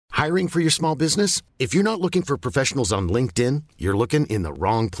Hiring for your small business? If you're not looking for professionals on LinkedIn, you're looking in the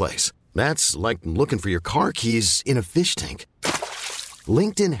wrong place. That's like looking for your car keys in a fish tank.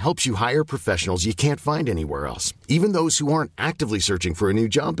 LinkedIn helps you hire professionals you can't find anywhere else, even those who aren't actively searching for a new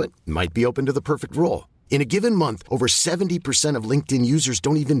job but might be open to the perfect role. In a given month, over 70% of LinkedIn users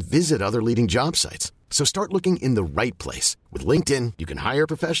don't even visit other leading job sites. So start looking in the right place. With LinkedIn, you can hire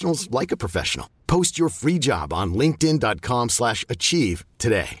professionals like a professional. Post your free job on linkedin.com/achieve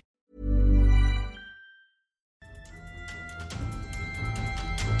today.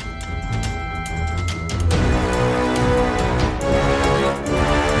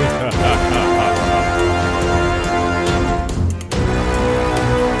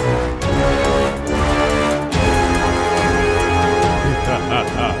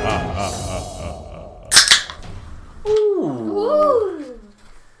 Ooh.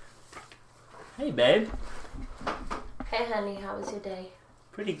 Hey, babe. Hey, honey, how was your day?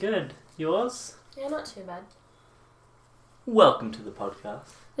 Pretty good. Yours? Yeah, not too bad. Welcome to the podcast.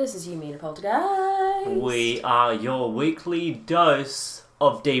 This is You Mean a Poltergeist. We are your weekly dose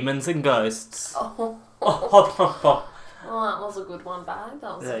of demons and ghosts. Oh, Oh, that was a good one, babe.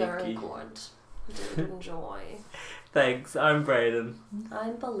 That was Thank very you. good. I did enjoy. Thanks, I'm Brayden.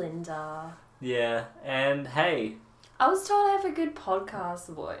 I'm Belinda. Yeah, and hey. I was told I have a good podcast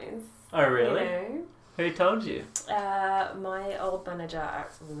voice. Oh, really? You Who told you? know? My old manager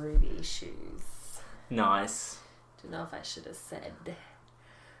at Ruby Shoes. Nice. Don't know if I should have said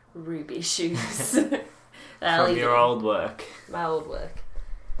Ruby Shoes. From your old work. My old work.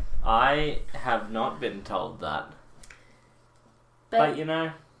 I have not been told that. But you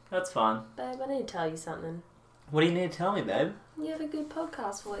know, that's fine. Babe, I need to tell you something. What do you need to tell me, babe? You have a good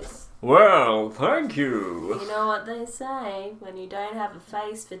podcast voice. Well, thank you. You know what they say, when you don't have a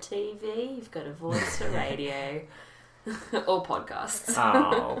face for TV, you've got a voice for radio. Or podcasts.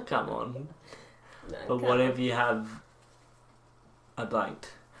 Oh, come on. No, But come what on. if you have... I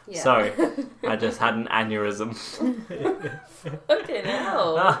blanked. Yeah. Sorry, I just had an aneurysm. Fucking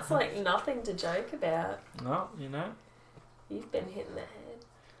hell, that's like nothing to joke about. Well, you know, You've been hit in the head.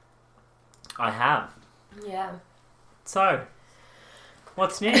 I have. Yeah. So,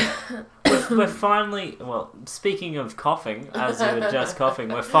 what's new? we're finally... Well, speaking of coughing, as you were just coughing,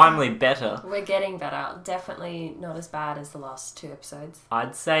 we're finally better. We're getting better. Definitely not as bad as the last 2 episodes.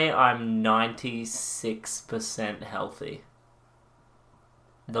 I'd say I'm 96% healthy.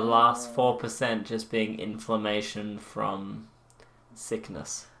 The last 4% just being inflammation from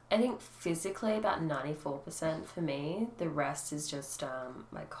sickness. I think physically about 94% for me. The rest is just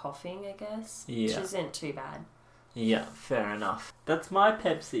my coughing, I guess. Yeah. Which isn't too bad. Yeah, fair enough. That's my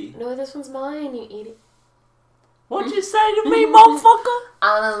Pepsi. No, this one's mine, you idiot. What'd you say to me, motherfucker?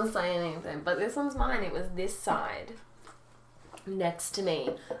 I didn't say anything, but this one's mine. It was this side. Next to me.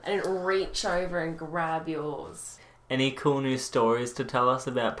 I didn't reach over and grab yours. Any cool new stories to tell us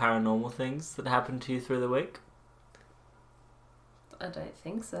about paranormal things that happened to you through the week? I don't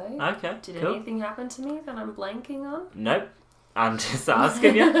think so. Okay, Did cool. anything happen to me that I'm blanking on? Nope. I'm just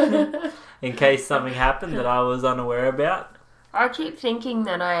asking you. In case something happened that I was unaware about. I keep thinking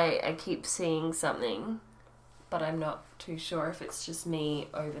that I keep seeing something, but I'm not too sure if it's just me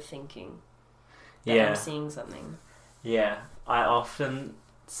overthinking that Yeah. I'm seeing something. Yeah. I often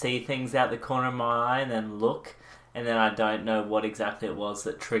see things out the corner of my eye and then look, and then I don't know what exactly it was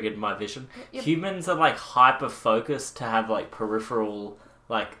that triggered my vision. Yep. Humans are like hyper focused to have like peripheral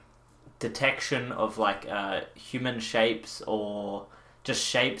like detection of like human shapes or just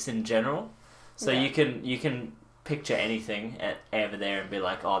shapes in general. So Yeah. you can picture anything over there and be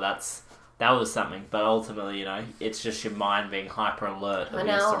like, oh, that was something. But ultimately, you know, it's just your mind being hyper alert of And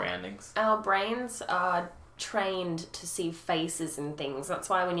your our- surroundings. Our brains are trained to see faces and things. That's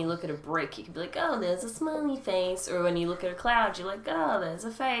why when you look at a brick, you can be like, oh, there's a smiley face. Or when you look at a cloud, you're like, oh, there's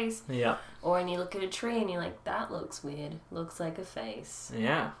a face. Yeah. Or when you look at a tree and you're like, that looks weird. Looks like a face.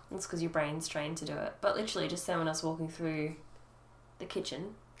 Yeah. It's because your brain's trained to do it. But literally, just then when I was walking through the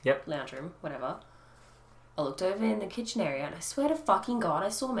kitchen, Yep. lounge room, whatever, I looked over in the kitchen area and I swear to fucking God, I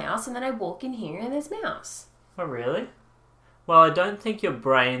saw mouse, and then I walk in here and there's mouse. Oh, really? Well, I don't think your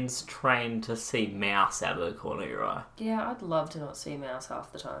brain's trained to see mouse out of the corner of your eye. Yeah, I'd love to not see mouse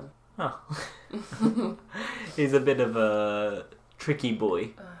half the time. Oh. He's a bit of a tricky boy.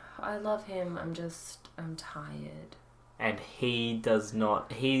 I love him, I'm tired. And he does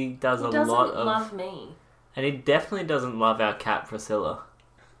not... He He does doesn't a lot of... love me. And he definitely doesn't love our cat Priscilla.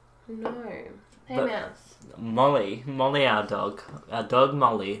 No. Hey, But- mouse. Molly, our dog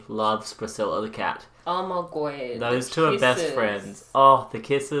Molly, loves Priscilla the cat. Oh my God. Those the two are best kisses. friends. Oh, the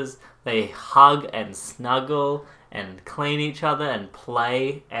kisses. They hug and snuggle and clean each other and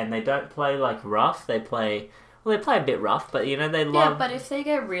play, and they don't play like rough. They play a bit rough, but you know they love. Yeah, but if they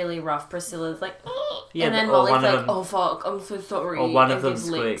get really rough, Priscilla's like, Yeah, and then or Molly's one of like, them- oh fuck, I'm so sorry. or one of and them gives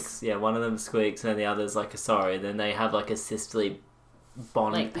squeaks. licks. Yeah, one of them squeaks, and the other's like sorry. Then they have like a sisterly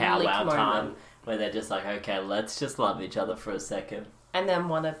bond Like, powwow lick time moment. where they're just like, okay, let's just love each other for a second. And then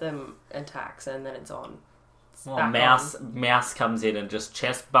one of them attacks, and then it's on. It's Well, back Mouse comes in and just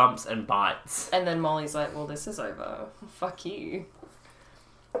chest bumps and bites. on. And then Molly's like, well, this is over. Fuck you.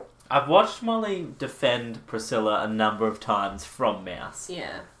 I've watched Molly defend Priscilla a number of times from Mouse.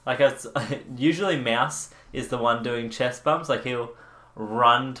 Yeah. Like, it's, usually Mouse is the one doing chest bumps. Like, he'll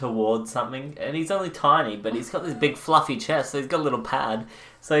run towards something, and he's only tiny, but he's got this big fluffy chest, so he's got a little pad.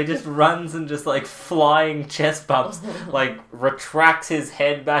 So he just runs and just, like, flying chest bumps, like, retracts his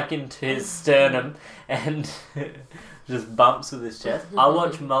head back into his sternum, and just bumps with his chest. I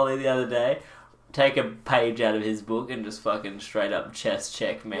watched Molly the other day take a page out of his book and just fucking straight up chest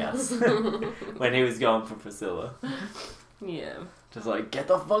check Mouse when he was going for Priscilla. Yeah. Just like, get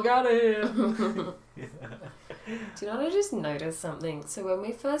the fuck out of here! Do you know what I just noticed something? So when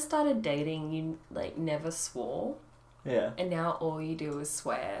we first started dating, you, like, never swore. Yeah. And now all you do is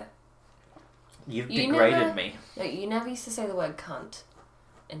swear. You've You degraded never- me. No, you never used to say the word cunt.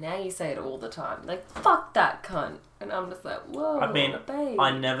 And now you say it all the time. Like, fuck that cunt. And I'm just like, whoa, I mean, babe.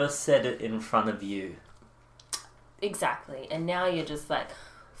 I never said it in front of you. Exactly. And now you're just like,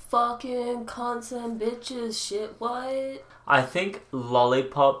 fucking cunts and bitches, shit, what? I think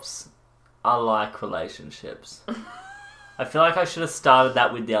lollipops are like relationships. I feel like I should have started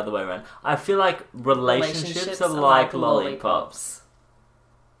that with the other way around. I feel like relationships are like lollipops.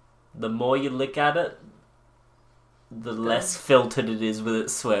 The more you lick at it, the less filtered it is with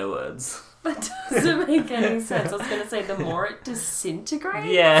its swear words. That doesn't make any sense. I was going to say, the more it disintegrates.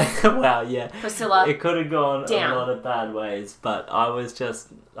 Yeah, wow, yeah. Priscilla, It could have gone down. a lot of bad ways, but I was just,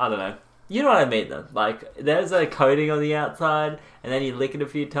 I don't know. You know what I mean, though? Like, there's a coating on the outside, and then you lick it a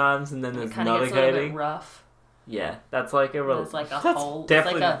few times, and then it there's kind of not a gets a little coating. bit rough. Yeah, that's like a... There's like a that's hole.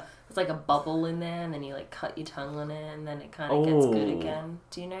 Definitely... It's like a bubble in there, and then you like cut your tongue on it, and then it kind of gets good Ooh. again.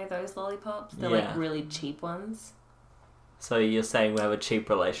 Do you know those lollipops? They're Yeah. like really cheap ones. So you're saying we have a cheap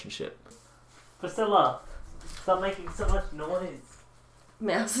relationship? Priscilla, stop making so much noise.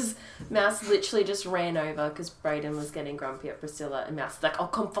 Mouse literally just ran over because Brayden was getting grumpy at Priscilla, and Mouse is like, "I'll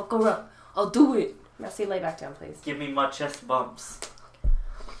come fuck her up. I'll do it." Mousey, lay back down, please. Give me my chest bumps.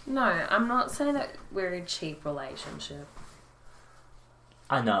 No, I'm not saying that we're a cheap relationship.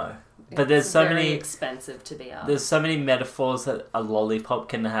 I know, but there's It's so very many... expensive to be us. There's so many metaphors that a lollipop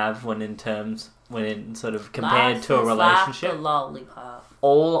can have when sort of compared to a relationship. Like a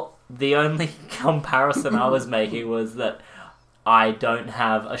lollipop. The only comparison I was making was that I don't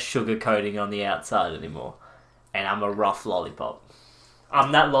have a sugar coating on the outside anymore, and I'm a rough lollipop.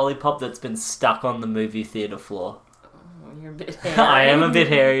 I'm that lollipop that's been stuck on the movie theater floor. You're a bit hairy. I am a bit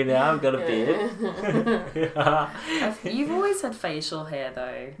hairy now. I've got a beard. You've always had facial hair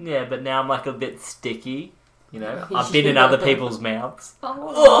though. Yeah, but now I'm like a bit sticky. You know, I've been in other people's mouths.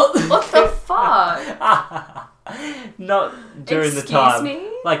 Oh, what the fuck? Not during the Excuse time. me?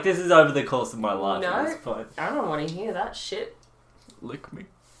 Like, this is over the course of my life No. at this point. I don't want to hear that shit. Lick me.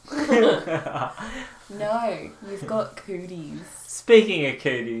 No, you've got cooties. Speaking of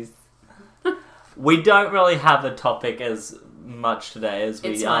cooties, we don't really have a topic as much today as we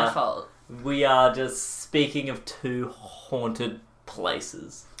It's are. my fault. We are just speaking of two haunted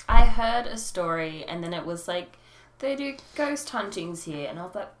places. I heard a story and then it was like, they do ghost huntings here. And I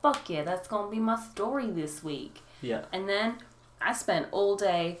was like, fuck yeah, that's going to be my story this week. Yeah. And then I spent all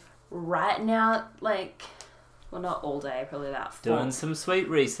day writing out, like, well, not all day, probably about Doing some sweet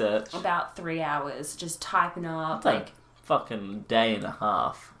research. about 3 hours, just typing up, Like, like, fucking day and a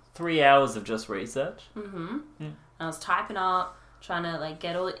half. 3 hours of just research. I was typing up, trying to, like,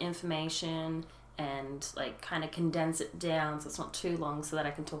 get all the information and, like, kind of condense it down so it's not too long so that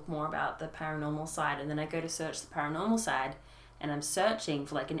I can talk more about the paranormal side. And then I go to search the paranormal side and I'm searching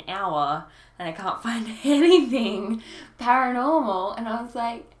for, like, an hour and I can't find anything paranormal. And I was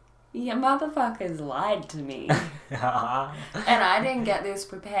like, you motherfuckers lied to me. And I didn't get this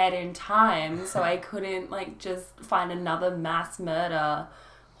prepared in time, so I couldn't, like, just find another mass murder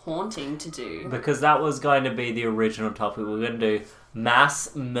haunting to do. Because that was going to be the original topic. We were going to do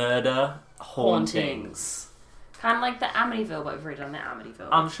mass murder hauntings. Kind of like the Amityville, but we've redone the Amityville.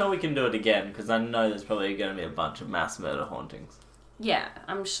 I'm sure we can do it again, because I know there's probably going to be a bunch of mass murder hauntings. Yeah,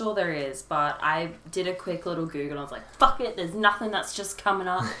 I'm sure there is, but I did a quick little Google and I was like, fuck it, there's nothing that's just coming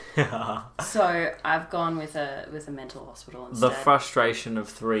up. So I've gone with a mental hospital instead. The frustration of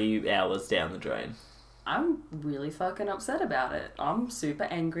 3 hours down the drain. I'm really fucking upset about it. I'm super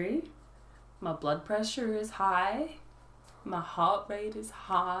angry. My blood pressure is high. My heart rate is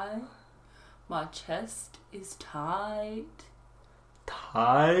high. My chest is tight.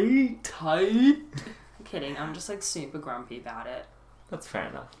 Tight? I'm kidding. I'm just like super grumpy about it. That's fair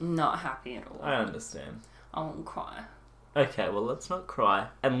enough. Not happy at all. I understand. I won't cry. Okay, well, let's not cry.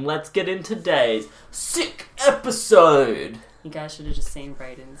 And let's get into today's sick episode. You guys should have just seen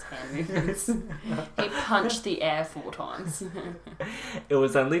Brayden's hand movements. He punched the air 4 times. It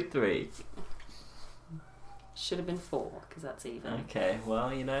was only 3. Should have been 4, because that's even. Okay,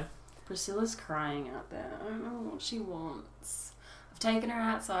 well, you know. Priscilla's crying out there. I don't know what she wants. I've taken her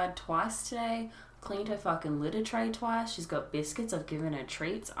outside twice today. Cleaned her fucking litter tray twice. She's got biscuits. I've given her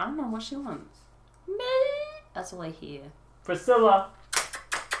treats. I don't know what she wants. Me. That's all I hear. Priscilla.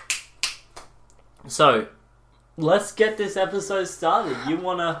 So, let's get this episode started. You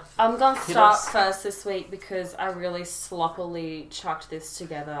wanna... I'm going to start first this week because I really sloppily chucked this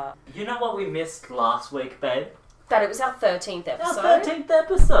together. You know what we missed last week, babe? That it was our 13th episode. Our 13th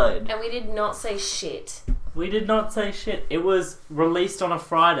episode. And we did not say shit. We did not say shit. It was released on a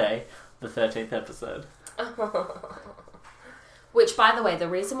Friday, the 13th episode. Which, by the way, the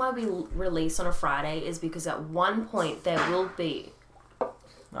reason why we release on a Friday is because at one point there will be Oh,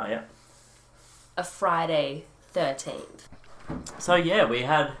 yeah. a Friday 13th. So, yeah,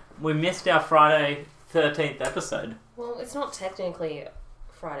 we missed our Friday 13th episode. Well, it's not technically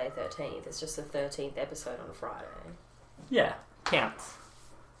Friday 13th. It's just the 13th episode on a Friday. Yeah, counts.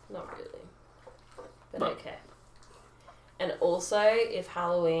 Not really. But okay. And also, if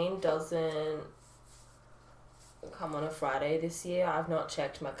Halloween doesn't come on a Friday this year, I've not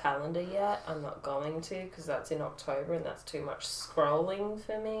checked my calendar yet. I'm not going to because that's in October and that's too much scrolling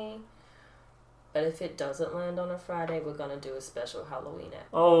for me. But if it doesn't land on a Friday, we're going to do a special Halloween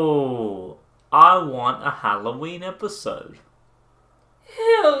episode. Oh, I want a Halloween episode.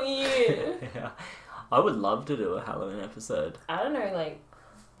 Hell yeah! Yeah, I would love to do a Halloween episode. I don't know, like,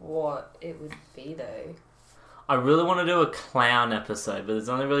 what it would be, though. I really want to do a clown episode, but there's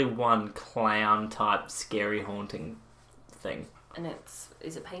only really one clown-type scary haunting thing. And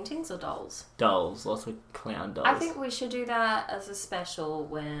is it paintings or dolls? Dolls, lots of clown dolls. I think we should do that as a special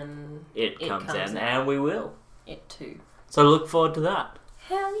when it comes out, and we will. It too. So look forward to that.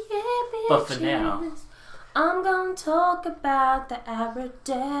 Hell yeah, bitches. But for now, I'm gonna talk about the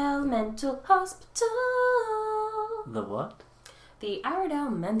Aradale Mental Hospital. The what? The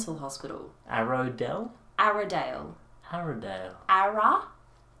Aradale Mental Hospital. Arrowdale? Aradale. Arrowdale.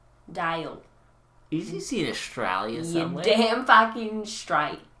 Aradale. Is this in Australia somewhere? You're damn fucking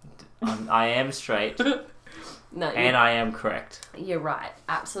straight. I am straight. No, and I am correct. You're right.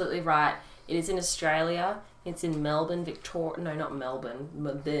 Absolutely right. It is in Australia. It's in Melbourne, Victoria. No, not Melbourne.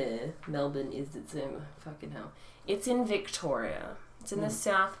 Melbourne is its own. Fucking hell. It's in Victoria. It's in the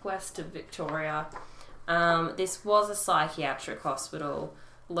southwest of Victoria. This was a psychiatric hospital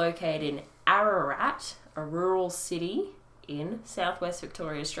located in Ararat, a rural city in southwest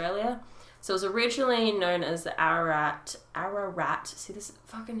Victoria, Australia. So it was originally known as the Ararat. See, this is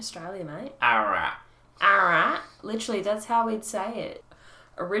fucking Australia, mate. Ararat. Literally, that's how we'd say it.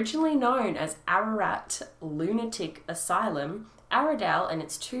 Originally known as Ararat Lunatic Asylum, Aradale and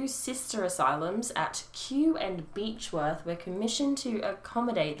its 2 sister asylums at Kew and Beechworth were commissioned to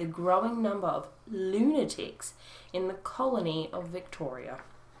accommodate the growing number of lunatics in the colony of Victoria.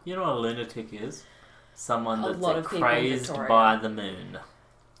 You know what a lunatic is? Someone A lot that's of people in crazed Victoria. by the moon.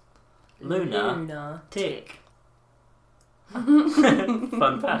 Lunatic. Fun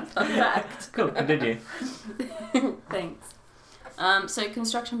fact. Fun fact. Cool, continue. Thanks. So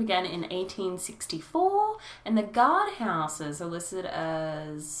construction began in 1864, and the guardhouses are listed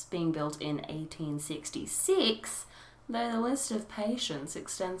as being built in 1866, though the list of patients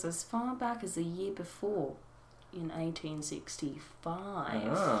extends as far back as the year before, in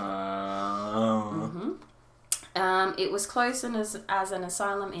 1865. Oh. It was closed as an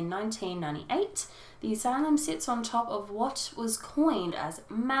asylum in 1998. The asylum sits on top of what was coined as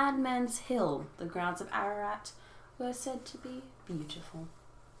Madman's Hill. The grounds of Ararat were said to be beautiful.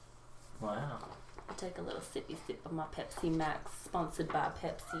 Wow. I'll take a little sippy sip of my Pepsi Max, sponsored by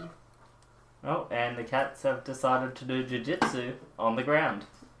Pepsi. Oh, and the cats have decided to do jiu-jitsu on the ground.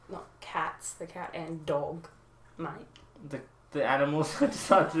 Not cats, the cat and dog, mate. The animals have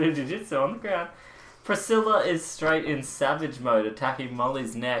decided to do jiu-jitsu on the ground. Priscilla is straight in savage mode, attacking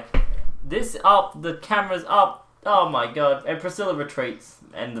Molly's neck. The camera's up. Oh my god. And Priscilla retreats,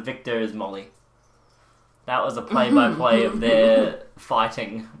 and the victor is Molly. That was a play-by-play of their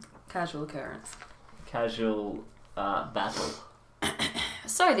fighting. Casual occurrence. Casual battle.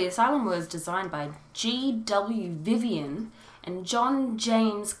 So, the asylum was designed by G.W. Vivian and John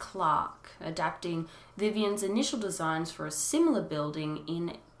James Clark, adapting Vivian's initial designs for a similar building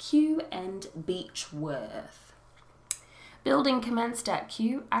in Kew and Beechworth. Building commenced at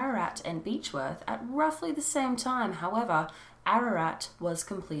Kew, Ararat and Beechworth at roughly the same time. However, Ararat was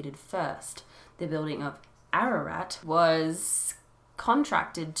completed first. The building of Ararat was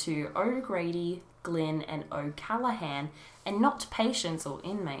contracted to O'Grady, Glynn and O'Callaghan, and not patients or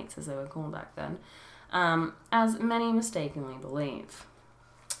inmates, as they were called back then, as many mistakenly believe.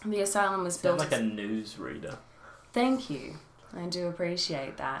 The asylum was built... Sound like a newsreader. Thank you. I do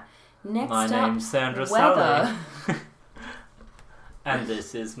appreciate that. Next My up, name's Sandra weather Sully. And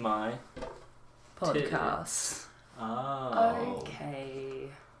this is my... podcast. Oh. Okay.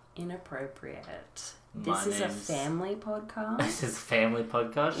 Inappropriate. My This is a name's- family podcast. This is a family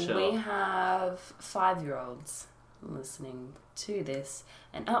podcast show. We have 5-year-olds listening to this.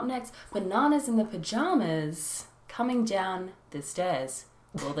 And up next, Bananas in the Pajamas coming down the stairs.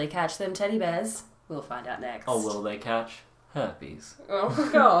 Will they catch them teddy bears? We'll find out next. Or will they catch herpes? Oh,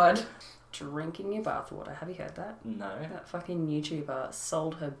 God. Drinking your bathwater. Have you heard that? No. That fucking YouTuber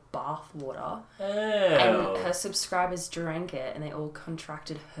sold her bathwater. Oh. And her subscribers drank it and they all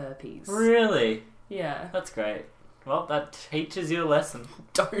contracted herpes. Really? Yeah. That's great. Well, that teaches you a lesson.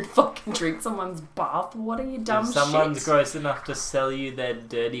 Don't fucking drink someone's bathwater, you dumb If someone's shit. gross enough to sell you their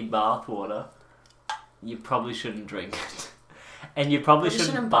dirty bathwater, you probably shouldn't drink it. And you probably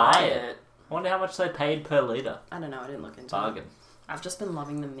shouldn't buy it. I wonder how much they paid per litre. I don't know, I didn't look into Bargain. it. I've just been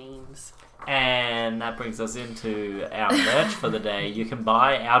loving the memes. And that brings us into our merch for the day. You can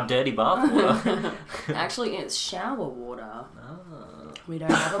buy our dirty bathwater. Actually, it's shower water. Oh. We don't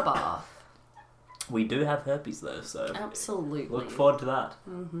have a bath. We do have herpes though, so Absolutely. look forward to that.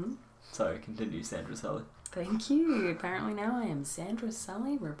 Mm-hmm. Sorry, continue, Sandra Sully. Thank you. Apparently now I am Sandra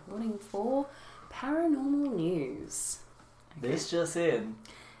Sully reporting for Paranormal News. This just in.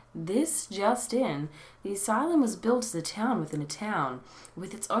 This just in, the asylum was built as a town within a town,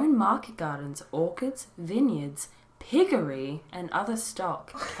 with its own market gardens, orchards, vineyards, piggery, and other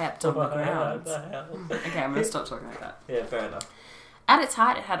stock kept on the grounds. Okay, I'm going to stop talking like that. Yeah, fair enough. At its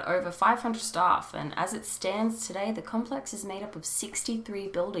height, it had over 500 staff, and as it stands today, the complex is made up of 63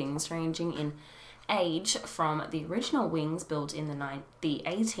 buildings ranging in age from the original wings built in the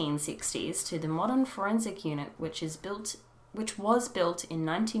 1860s to the modern forensic unit, which was built in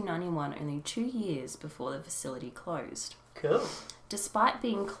 1991, only 2 years before the facility closed. Cool. Despite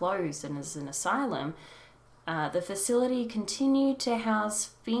being closed and as an asylum, the facility continued to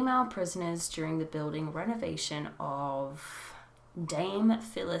house female prisoners during the building renovation of Dame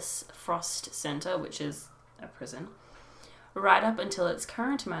Phyllis Frost Centre, which is a prison, right up until its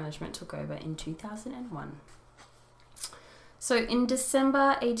current management took over in 2001. So in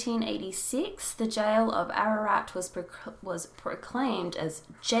December 1886, the jail of Ararat was proclaimed as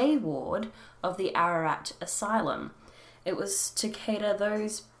J Ward of the Ararat Asylum. It was to cater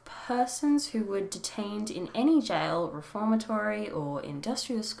those persons who were detained in any jail, reformatory or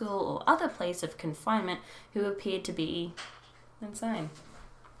industrial school or other place of confinement who appeared to be insane.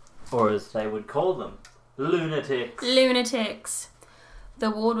 Or as they would call them, lunatics. Lunatics.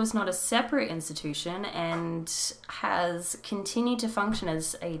 The ward was not a separate institution and has continued to function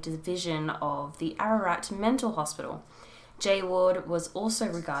as a division of the Ararat Mental Hospital. J Ward was also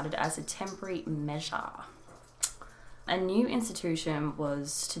regarded as a temporary measure. A new institution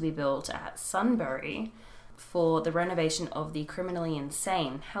was to be built at Sunbury for the renovation of the criminally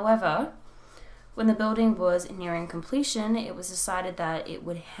insane. However, when the building was nearing completion, it was decided that it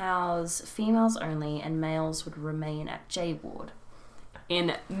would house females only and males would remain at J Ward.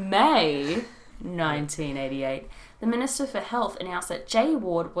 In May 1988, the Minister for Health announced that J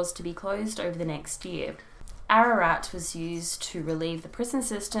Ward was to be closed over the next year. Ararat was used to relieve the prison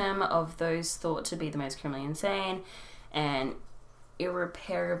system of those thought to be the most criminally insane and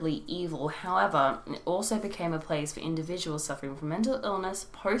irreparably evil. However, it also became a place for individuals suffering from mental illness,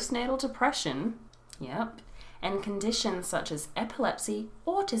 postnatal depression, and conditions such as epilepsy,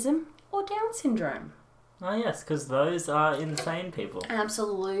 autism, or Down syndrome. Oh yes, because those are insane people.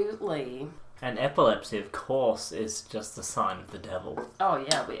 Absolutely. And epilepsy, of course, is just a sign of the devil. Oh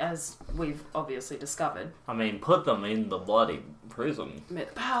yeah, as we've obviously discovered. I mean, put them in the bloody prison. May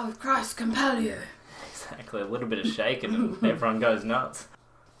the power of Christ compel you. Exactly, a little bit of shaking and everyone goes nuts.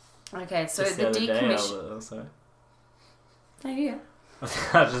 Okay, so Just the other day, decommission... sorry. There you go. I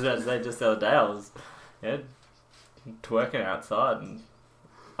was just about to say, just the other day I was twerking outside and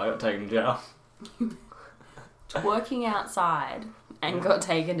I got taken to jail. Working outside and got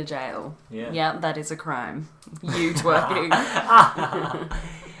taken to jail. Yeah. Yeah, that is a crime. You twerking.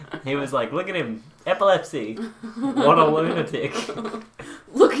 He was like, look at him, epilepsy. What a lunatic.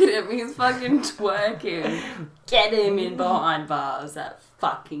 Look at him, he's fucking twerking. Get him in behind bars, that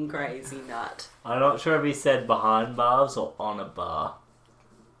fucking crazy nut. I'm not sure if he said behind bars or on a bar.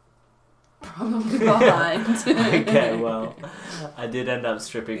 Probably behind. Okay, well, I did end up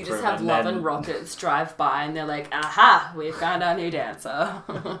stripping You for just him. have Love and Rockets drive by and they're like, aha, we found our new dancer.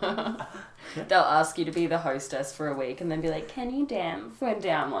 They'll ask you to be the hostess for a week and then be like, can you dance? We're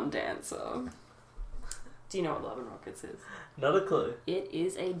down one dancer. Do you know what Love and Rockets is? Not a clue. It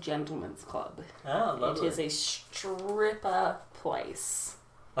is a gentleman's club. Oh, lovely. It is a stripper place.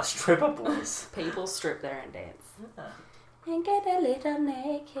 A stripper place. People strip there and dance. Yeah. And get a little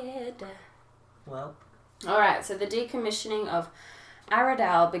naked. Well, Alright, so the decommissioning of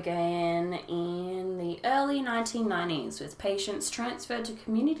Aradale began in the early 1990s with patients transferred to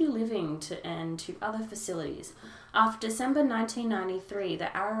community living and to other facilities. After December 1993,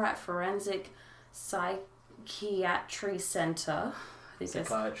 the Ararat Forensic Psychiatry Centre...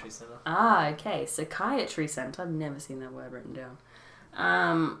 psychiatry centre. Ah, okay. Psychiatry Centre. I've never seen that word written down.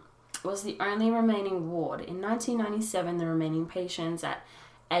 Was the only remaining ward. In 1997, the remaining patients at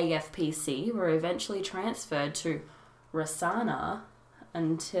AFPC were eventually transferred to Rosanna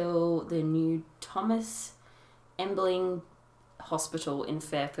until the new Thomas Embling Hospital in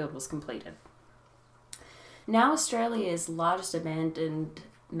Fairfield was completed. Now Australia's largest abandoned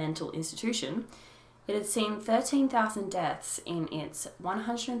mental institution, it had seen 13,000 deaths in its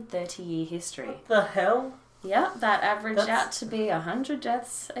 130-year history. What the hell? Yep, that averaged out to be 100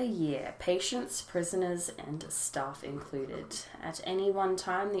 deaths a year, patients, prisoners, and staff included. At any one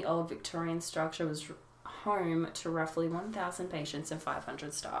time, the old Victorian structure was home to roughly 1,000 patients and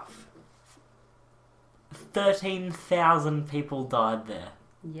 500 staff. 13,000 people died there.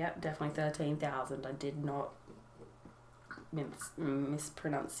 Yep, definitely 13,000. I did not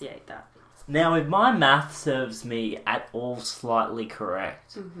mispronunciate that. Now, if my math serves me at all slightly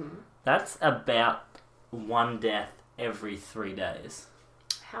correct, that's about one death every 3 days.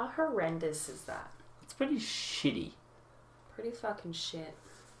 How horrendous is that? It's pretty shitty. Pretty fucking shit.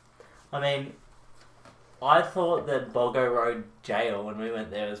 I mean, I thought that Boggo Road Jail, when we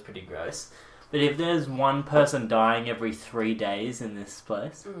went there, was pretty gross. But if there's one person dying every 3 days in this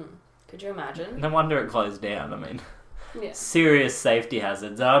place... Could you imagine? No wonder it closed down, I mean... Yeah. Serious safety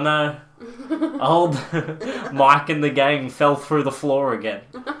hazards. Oh no. Old Mike and the gang fell through the floor again.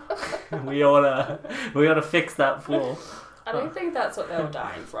 We ought to fix that floor. I don't think that's what they were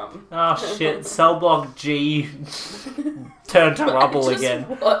dying from. Oh shit, cell block G turned to rubble I just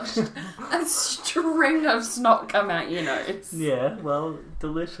again. Watched a string of snot come out your nose. Yeah, well,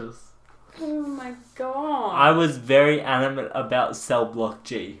 delicious. Oh my god. I was very animate about cell block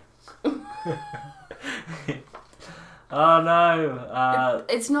G. Oh no.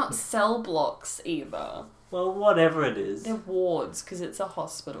 It's not cell blocks either. Well, whatever it is. They're wards because it's a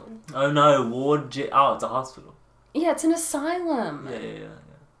hospital. Oh no, Ward G. Oh, it's a hospital. Yeah, it's an asylum. Yeah.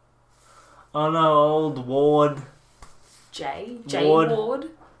 Oh no, old Ward. J Ward.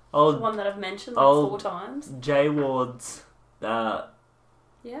 Ward. Old The one that I've mentioned like 4 times. J Ward's Yeah.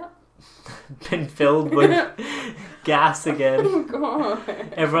 been filled with gas again. Oh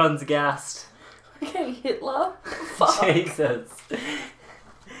god. Everyone's gassed. Okay, Hitler. Fuck. Jesus.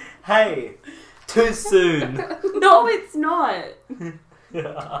 Hey, too soon. No, it's not.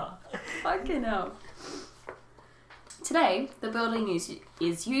 Fucking hell. Today, the building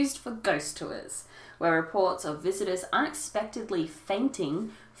is used for ghost tours, where reports of visitors unexpectedly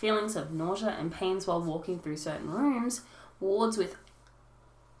fainting, feelings of nausea and pains while walking through certain rooms, wards with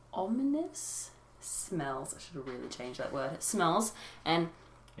ominous smells, I should have really changed that word, smells, and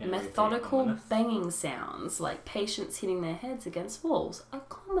methodical banging sounds, like patients hitting their heads against walls, are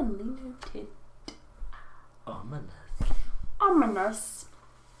commonly noted. Ominous.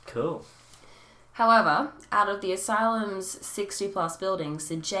 Cool. However, out of the asylum's 60-plus buildings,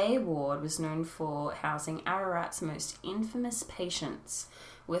 the J Ward was known for housing Ararat's most infamous patients,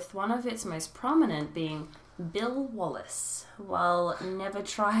 with one of its most prominent being Bill Wallace. While never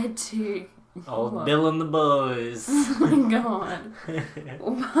tried to... Old Bill and the boys. Oh my god.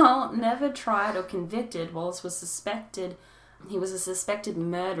 While never tried or convicted, Wallace was suspected... He was a suspected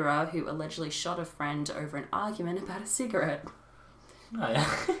murderer who allegedly shot a friend over an argument about a cigarette. Oh yeah.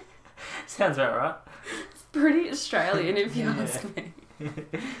 Sounds about right. It's pretty Australian, if you ask me.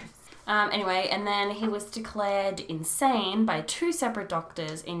 Anyway, and then he was declared insane by 2 separate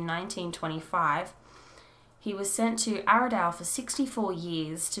doctors in 1925. He was sent to Aradale for 64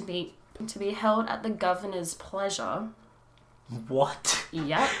 years to be held at the governor's pleasure. What?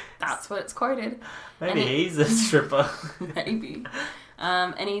 Yep, that's what it's quoted. Maybe he's a stripper. Maybe.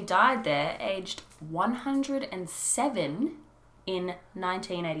 And he died there, aged 107 in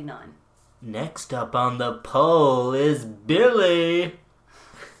 1989. Next up on the poll is Billy.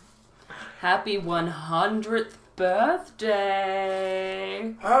 Happy 100th birthday!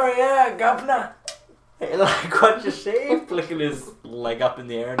 Oh yeah, governor. Like, what you see? Flicking his leg up in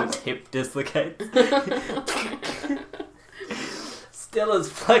the air and his hip dislocates. Still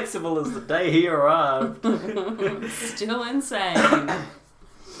as flexible as the day he arrived. Still insane.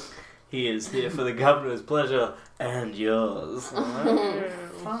 He is here for the governor's pleasure and yours.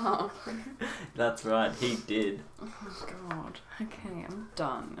 Fuck. That's right, he did. Oh god. Okay, I'm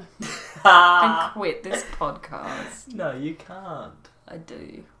done. I Ah! quit this podcast. No, you can't. I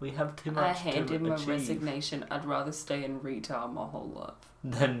do. We have too I much hand to in my achieve. resignation. I'd rather stay in retail my whole life.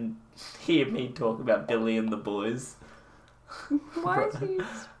 Than hear me talk about Billy and the boys. Why is he...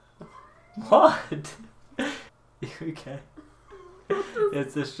 What? Okay.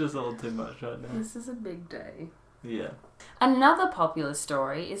 It's just all too much right now. This is a big day. Yeah. Another popular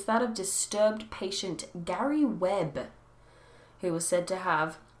story is that of disturbed patient Gary Webb, who was said to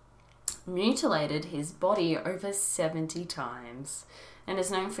have mutilated his body over 70 times and is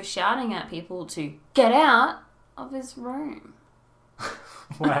known for shouting at people to get out of his room.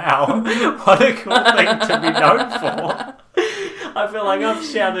 Wow. What a cool thing to be known for. I feel like I've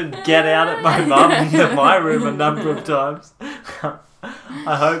shouted get out at my mum in my room a number of times.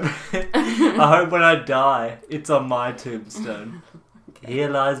 I hope when I die, it's on my tombstone. Okay. Here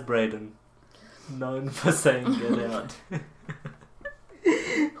lies Braden, known for saying get out.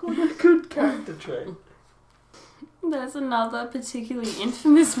 What a good character trait. There's another particularly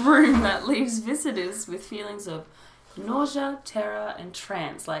infamous room that leaves visitors with feelings of nausea, terror, and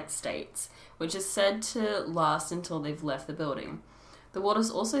trance-like states, which is said to last until they've left the building. The ward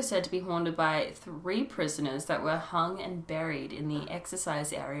is also said to be haunted by 3 prisoners that were hung and buried in the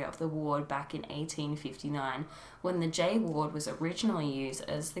exercise area of the ward back in 1859, when the J ward was originally used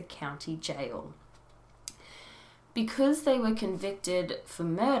as the county jail. Because they were convicted for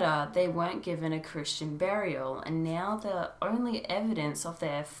murder, they weren't given a Christian burial, and now the only evidence of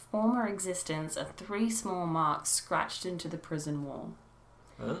their former existence are 3 small marks scratched into the prison wall.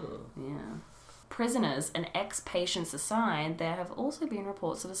 Oh. Yeah. Prisoners and ex-patients aside, there have also been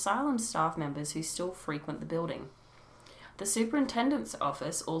reports of asylum staff members who still frequent the building. The superintendent's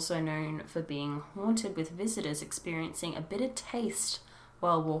office, also known for being haunted with visitors experiencing a bitter taste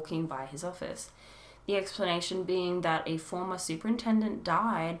while walking by his office. The explanation being that a former superintendent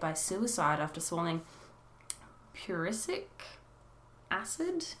died by suicide after swallowing prussic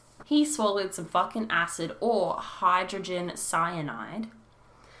acid? He swallowed some fucking acid or hydrogen cyanide.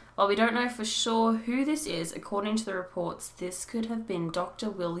 While we don't know for sure who this is, according to the reports, this could have been Dr.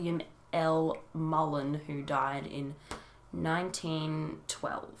 William L. Mullen, who died in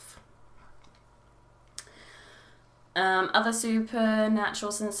 1912. Other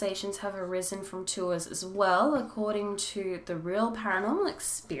supernatural sensations have arisen from tours as well. According to the Real Paranormal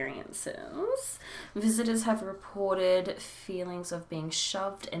Experiences, visitors have reported feelings of being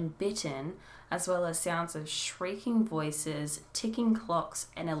shoved and bitten, as well as sounds of shrieking voices, ticking clocks,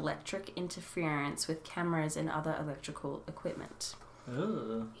 and electric interference with cameras and other electrical equipment.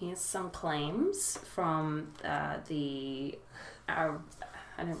 Ooh. Here's some claims from I didn't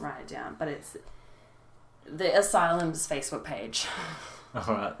write it down, but it's the Asylum's Facebook page.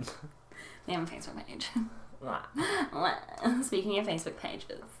 Alright. They have a Facebook page. Speaking of Facebook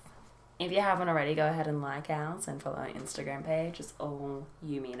pages, if you haven't already, go ahead and like ours and follow our Instagram page. It's all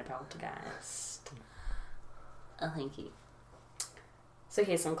You, Me, and a Poltergeist. Oh, thank you. So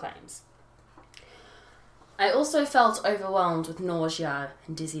here's some claims. I also felt overwhelmed with nausea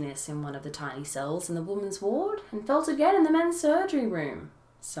and dizziness in one of the tiny cells in the woman's ward, and felt again in the men's surgery room,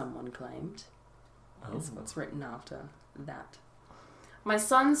 someone claimed. Is what's written after that. My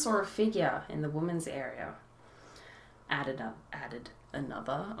son saw a figure in the woman's area. Added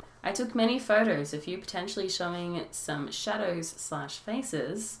another. I took many photos, a few potentially showing some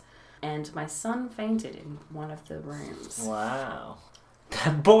shadows/faces, and my son fainted in one of the rooms. Wow.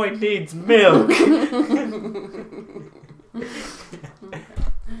 That boy needs milk!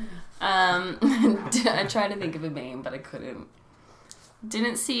 I tried to think of a meme, but I couldn't.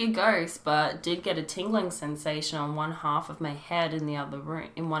 Didn't see a ghost, but did get a tingling sensation on one half of my head in the other room,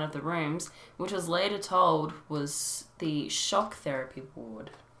 in one of the rooms, which was later told was the shock therapy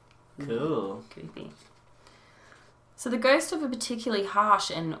ward. Cool. Creepy. So the ghost of a particularly harsh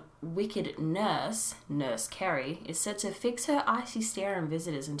and wicked nurse, Nurse Kerry, is said to fix her icy stare on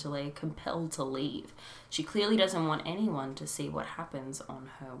visitors until they are compelled to leave. She clearly doesn't want anyone to see what happens on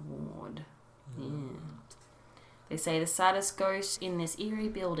her ward. Yeah. They say the saddest ghost in this eerie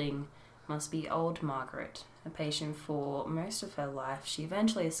building must be old Margaret, a patient for most of her life. She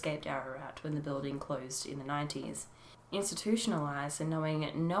eventually escaped Ararat when the building closed in the 90s. Institutionalized and knowing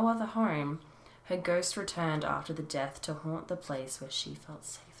no other home, her ghost returned after the death to haunt the place where she felt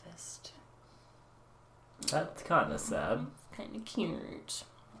safest. That's kind of sad. Kind of cute.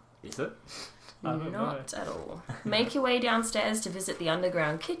 Is it? I don't know. Not at all. Make your way downstairs to visit the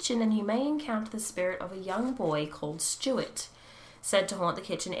underground kitchen and you may encounter the spirit of a young boy called Stuart. Said to haunt the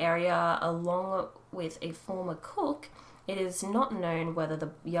kitchen area along with a former cook, it is not known whether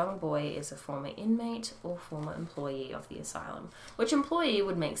the young boy is a former inmate or former employee of the asylum. Which employee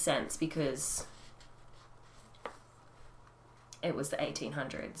would make sense because it was the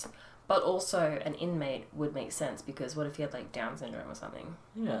 1800s. But also an inmate would make sense because what if he had like Down syndrome or something?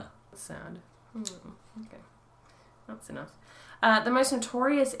 Yeah. Sad. Okay. That's enough. The most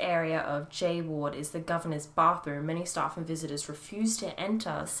notorious area of J Ward is the governor's bathroom. Many staff and visitors refuse to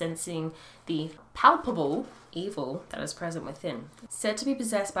enter, sensing the palpable evil that is present within. Said to be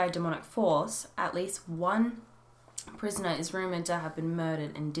possessed by a demonic force, at least one prisoner is rumoured to have been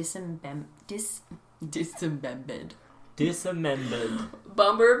murdered and dismembered. Dismembered.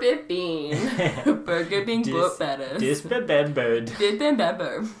 Bumper bit bean. Burger being book better. Dismembered.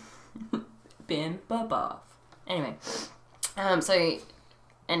 Dismembered. Been off. Anyway.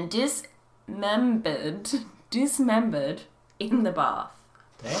 Dismembered in the bath.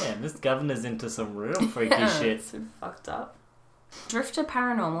 Damn, this governor's into some real freaky shit. So fucked up. Drifter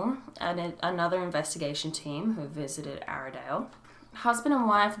Paranormal and another investigation team who visited Aradale. Husband and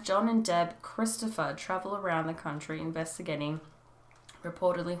wife John and Deb Christopher travel around the country investigating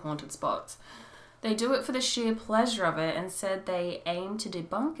reportedly haunted spots. They do it for the sheer pleasure of it and said they aim to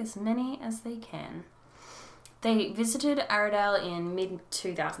debunk as many as they can. They visited Aradale in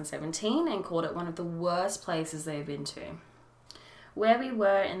mid-2017 and called it one of the worst places they've been to. Where we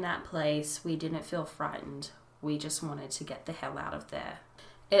were in that place, we didn't feel frightened. We just wanted to get the hell out of there.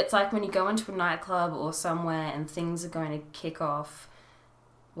 It's like when you go into a nightclub or somewhere and things are going to kick off.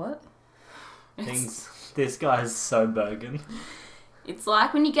 What? This guy's so bogan. It's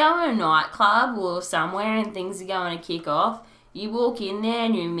like when you go to a nightclub or somewhere and things are going to kick off. You walk in there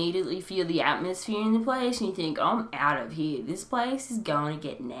and you immediately feel the atmosphere in the place and you think, I'm out of here. This place is going to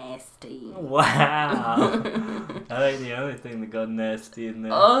get nasty. Wow. That ain't the only thing that got nasty in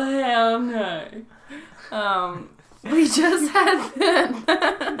there. Oh, hell no. We just had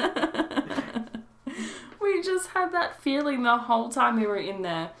that feeling the whole time we were in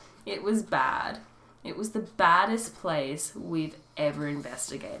there. It was bad. It was the baddest place we've ever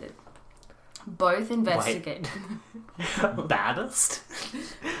investigated. Both investigate. Baddest?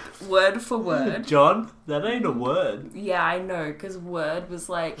 Word for word. John, that ain't a word. Yeah, I know, because word was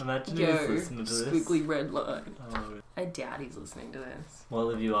like, imagine yo, he's listening to this. squiggly red line. Oh. I doubt he's listening to this. Well,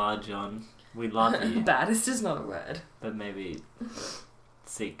 if you are, John, we love you. Baddest is not a word. But maybe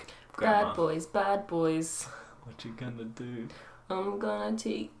seek grandma. Bad boys. What you gonna do? I'm gonna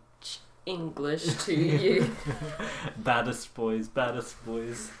teach English to you. Baddest boys.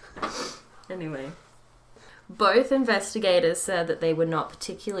 Anyway. Both investigators said that they were not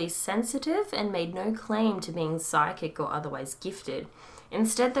particularly sensitive and made no claim to being psychic or otherwise gifted.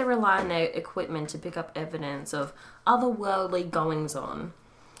 Instead, they rely on their equipment to pick up evidence of otherworldly goings-on.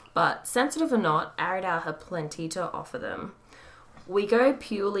 But sensitive or not, Aradale had plenty to offer them. We go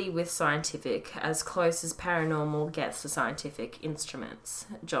purely with scientific, as close as paranormal gets to scientific instruments,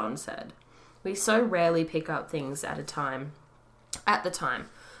 John said. We so rarely pick up things at the time.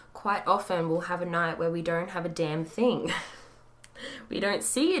 Quite often we'll have a night where we don't have a damn thing. We don't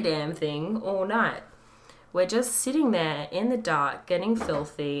see a damn thing all night. We're just sitting there in the dark, getting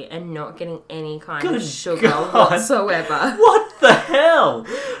filthy, and not getting any kind of sugar whatsoever. What the hell?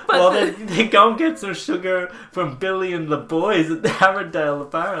 They go and get some sugar from Billy and the boys at Aradale,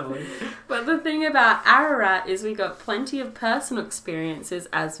 apparently. But the thing about Ararat is we got plenty of personal experiences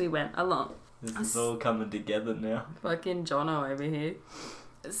as we went along. This is all coming together now. Fucking Jono over here.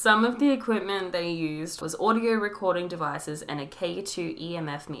 Some of the equipment they used was audio recording devices and a K2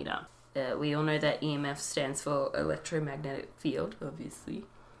 EMF meter. We all know that EMF stands for electromagnetic field, obviously.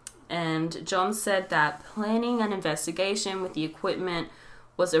 And John said that planning an investigation with the equipment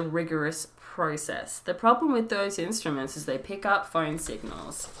was a rigorous process. The problem with those instruments is they pick up phone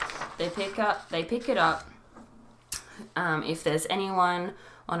signals. They pick it up if there's anyone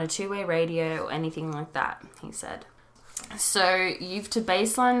on a two-way radio or anything like that, he said. So you've to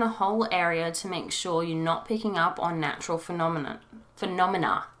baseline the whole area to make sure you're not picking up on natural phenomena.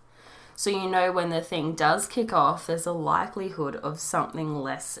 So you know when the thing does kick off, there's a likelihood of something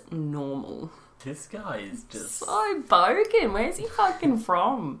less normal. This guy is just... So bogan. Where's he fucking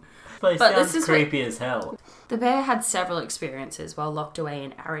from? But sounds creepy as hell. The pair had several experiences while locked away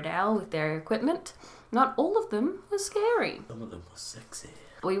in Arrowdale with their equipment. Not all of them were scary. Some of them were sexy.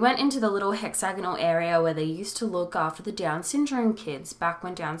 We went into the little hexagonal area where they used to look after the Down syndrome kids back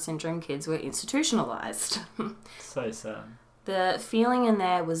when Down syndrome kids were institutionalized. So sad. The feeling in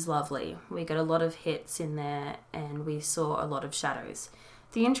there was lovely. We got a lot of hits in there and we saw a lot of shadows.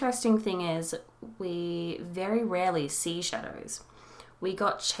 The interesting thing is we very rarely see shadows. We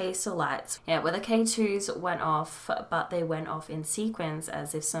got chaser lights, where the K2s went off, but they went off in sequence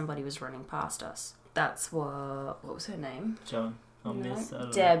as if somebody was running past us. That's what was her name? John. Miss.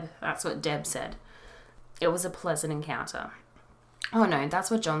 Deb. That's what Deb said. It was a pleasant encounter. Oh no, that's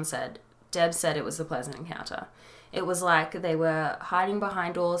what John said. Deb said it was a pleasant encounter. It was like they were hiding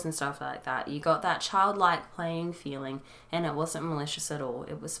behind doors and stuff like that. You got that childlike playing feeling, and it wasn't malicious at all.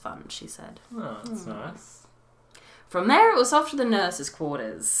 It was fun, she said. Oh, that's nice. From there, it was off to the nurses'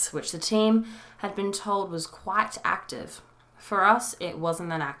 quarters, which the team had been told was quite active. For us, it wasn't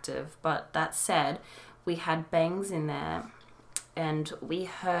that active, but that said, we had bangs in there, and we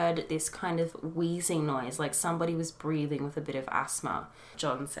heard this kind of wheezing noise, like somebody was breathing with a bit of asthma.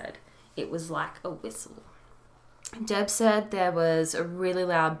 John said it was like a whistle. Deb said there was a really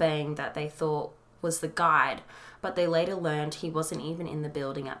loud bang that they thought was the guide, but they later learned he wasn't even in the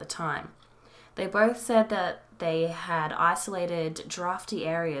building at the time. They both said that they had isolated drafty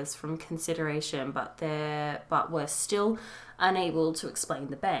areas from consideration, but were still unable to explain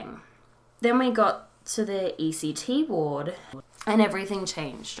the bang. Then we got to the ECT ward, and everything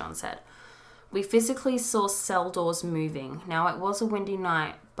changed, John said. We physically saw cell doors moving. Now, it was a windy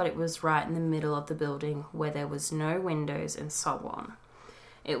night, but it was right in the middle of the building where there was no windows and so on.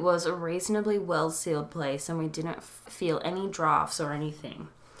 It was a reasonably well-sealed place, and we didn't feel any drafts or anything.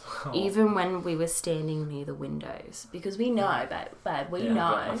 Even when we were standing near the windows. Because we know, babe, we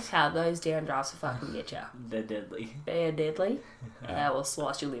know how those down drafts will fucking get you. They're deadly. They're deadly? Yeah, we'll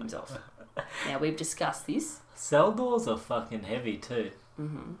slice your limbs off. Now, we've discussed this. Cell doors are fucking heavy too.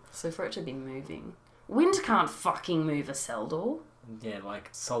 Mm-hmm. So for it to be moving... Wind can't fucking move a cell door. Yeah, like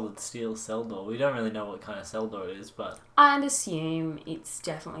solid steel cell door. We don't really know what kind of cell door it is, but... I'd assume it's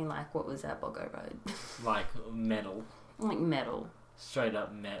definitely like, what was that, Boggo Road? Like metal. Like metal. Straight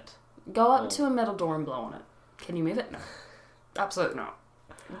up met. Go up to a metal door and blow on it. Can you move it? No. Absolutely not.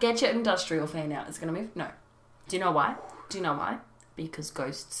 Get your industrial fan out. It's going to move? No. Do you know why? Because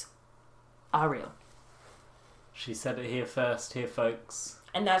ghosts are real. She said it here first, here folks.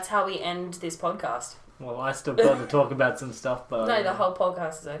 And that's how we end this podcast. Well, I still got to talk about some stuff, but... No, the whole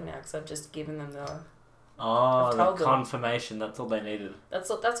podcast is over now because I've just given them the... Oh, the confirmation. That's all they needed. That's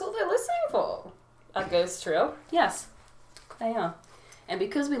what they're listening for. Are ghosts real? Yes. They are. And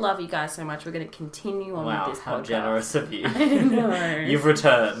because we love you guys so much, we're going to continue on with this podcast. Wow, how generous of you. I know. You've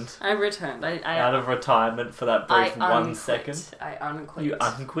returned. I've returned. I out of retirement for that brief 1 second. I unquit. You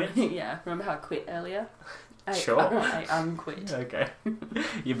unquit? Yeah. Remember how I quit earlier? Sure. I unquit. Okay.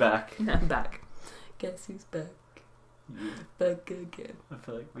 You're back. I'm back. Guess who's back? Yeah. Back again. I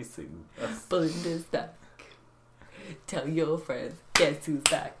feel like we sing... Belinda's back. Tell your friends. Guess who's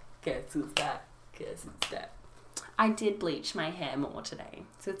back? Guess who's back? Guess who's back? I did bleach my hair more today,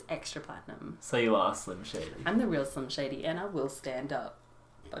 so it's extra platinum. So you are Slim Shady. I'm the real Slim Shady, and I will stand up.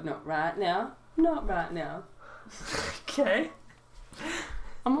 But not right now. Not right now. Okay.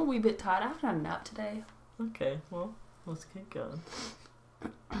 I'm a wee bit tired. I haven't had a nap today. Okay, well, let's keep going.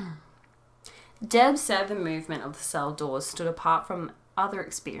 Deb said the movement of the cell doors stood apart from other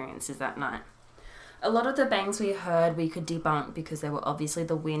experiences that night. A lot of the bangs we heard we could debunk because they were obviously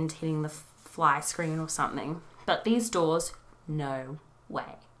the wind hitting the fly screen or something. But these doors, no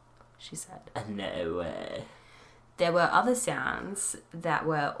way, she said. No way. There were other sounds that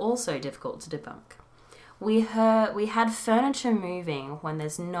were also difficult to debunk. We had furniture moving when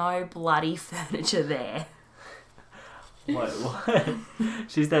there's no bloody furniture there. Wait, what?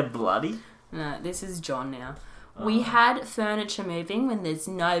 She said bloody? No, this is John now. We had furniture moving when there's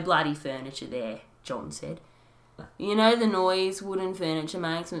no bloody furniture there, John said. You know the noise wooden furniture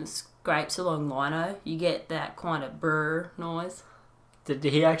makes when it scrapes along lino? You get that kind of brr noise. Did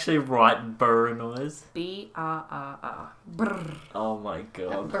he actually write brr noise? B-R-R-R. Brr. Oh my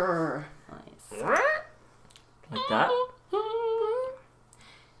god. Brr noise. Like that? Oh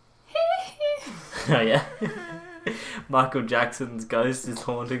yeah. Michael Jackson's ghost is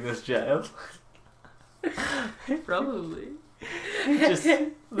haunting this jail. Probably. Just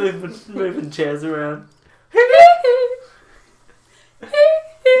moving chairs around.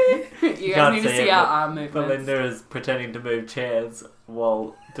 You guys need to see our arm movements. Belinda is pretending to move chairs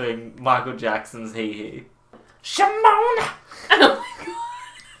while doing Michael Jackson's Hee Hee. Shimon! Oh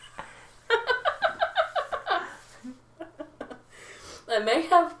my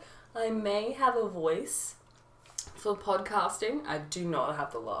god. I may have a voice for podcasting. I do not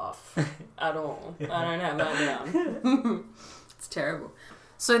have the laugh at all. I don't have that down. It's terrible.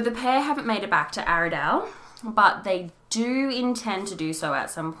 So the pair haven't made it back to Aradale, but they do intend to do so at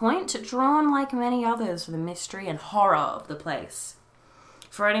some point, drawn like many others for the mystery and horror of the place.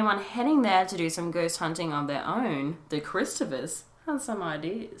 For anyone heading there to do some ghost hunting of their own, the Christophers had some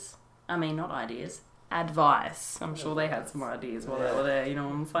ideas. I mean, not ideas, advice. I'm sure they had some ideas while they were there, you know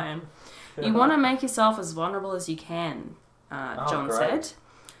what I'm saying? You want to make yourself as vulnerable as you can, John said.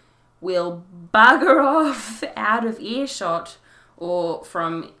 We'll bugger off out of earshot or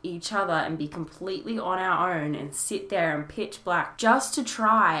from each other and be completely on our own and sit there in pitch black just to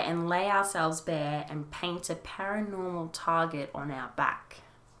try and lay ourselves bare and paint a paranormal target on our back.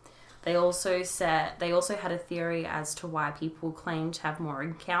 They also had a theory as to why people claim to have more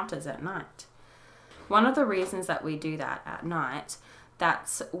encounters at night. One of the reasons that we do that at night,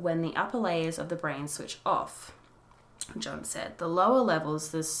 that's when the upper layers of the brain switch off, John said. The lower levels,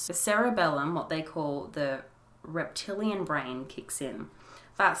 the cerebellum, what they call the reptilian brain, kicks in.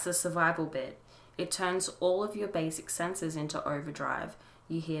 That's the survival bit. It turns all of your basic senses into overdrive.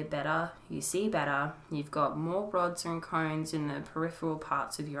 You hear better, you see better, you've got more rods and cones in the peripheral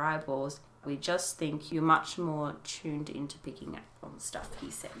parts of your eyeballs. We just think you're much more tuned into picking up on stuff,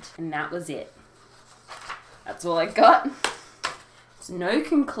 he said. And that was it. That's all I got. There's no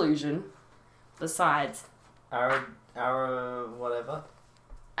conclusion besides whatever.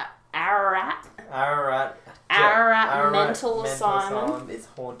 Ararat Mental Asylum is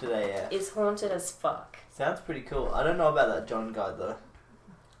haunted AF. Is haunted as fuck. Sounds pretty cool. I don't know about that John guy though.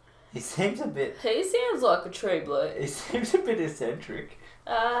 He seems a bit... He sounds like a true bloke. He seems a bit eccentric.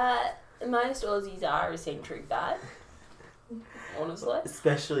 Most Aussies are eccentric, that. Honestly.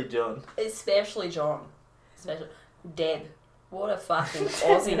 Especially John. Especially Deb. What a fucking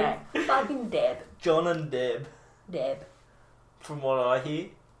Aussie name. Fucking Deb. John and Deb. Deb. From what I hear,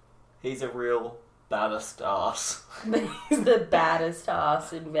 he's a real baddest ass. He's the baddest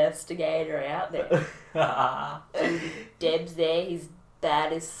ass investigator out there. And Deb's there, his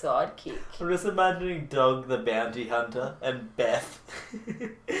baddest sidekick. I'm just imagining Dog the bounty hunter and Beth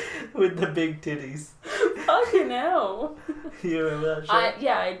with the big titties. Fucking hell. You remember that show?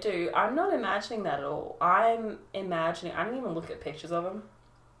 Yeah, I do. I'm not imagining that at all. I'm imagining... I didn't even look at pictures of him.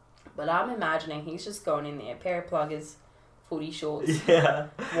 But I'm imagining he's just going in there, pair of pluggers, footy shorts, yeah,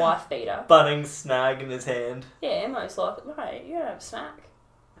 wife beater, Bunnings snag in his hand. Yeah, most likely. Mate, you don't have a snack.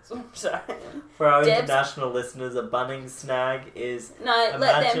 That's what I'm saying. For our international listeners, a Bunnings snag is... No,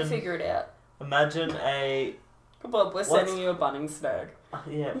 let them figure it out. Imagine a... Bob, we're sending you a Bunnings snag.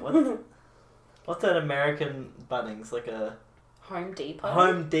 Yeah, what's that American Bunnings? Like a... Home Depot?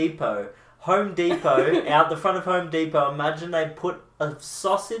 Home Depot. Home Depot, out the front of Home Depot, imagine they put a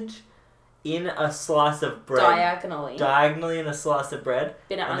sausage in a slice of bread. Diagonally in a slice of bread.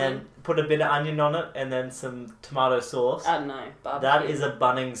 Then put a bit of onion on it and then some tomato sauce. I don't know. Barbecue. That is a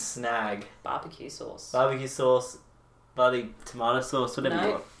Bunnings snag. Barbecue sauce. Barbecue sauce, bloody tomato sauce, whatever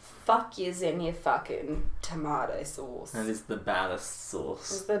you want. Fuck yous in your fucking tomato sauce. That is the baddest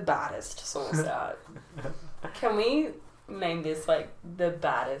sauce. It's the baddest sauce out. Can we name this like the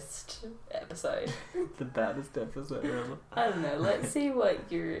baddest episode? The baddest episode ever. I don't know. Let's see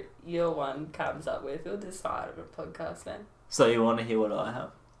what your one comes up with. We'll decide on a podcast then. So you want to hear what I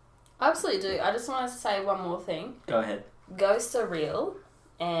have? I absolutely do. I just want to say one more thing. Go ahead. Ghosts are real,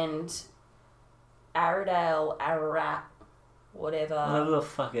 and Ararat, whatever the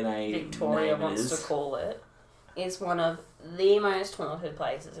fucking Victoria wants to call it, is one of the most haunted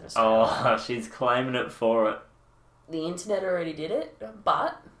places in Australia. Oh, she's claiming it for it. The internet already did it,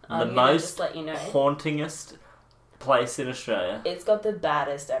 but I'm going to just let you know. Hauntingest place in Australia. It's got the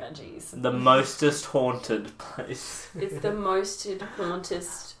baddest energies. The mostest haunted place. It's the mostest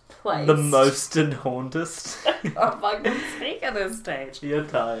hauntest place. The mostest hauntest. I fucking speak at this stage. You're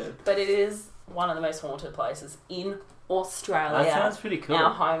tired. But it is one of the most haunted places in Australia. That sounds pretty cool. Our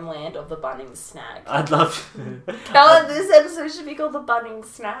homeland of the Bunnings Snag. I'd love to. This episode should be called the Bunnings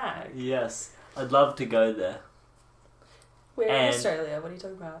Snag. Yes. I'd love to go there. We're in Australia. What are you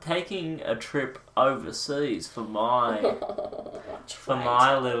talking about? Taking a trip overseas for my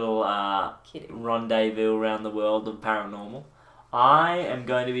little rendezvous around the world of paranormal. I am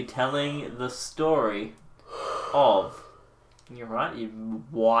going to be telling the story of... You're right, you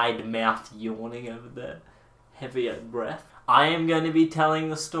wide mouth yawning over there. Heavy breath. I am going to be telling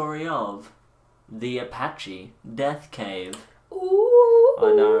the story of the Apache Death Cave. Ooh.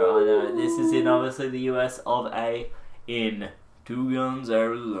 I know. This is in, obviously, the US of A, in Two Guns,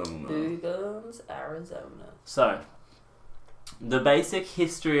 Arizona. Two Guns, Arizona. So, the basic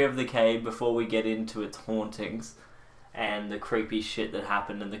history of the cave before we get into its hauntings and the creepy shit that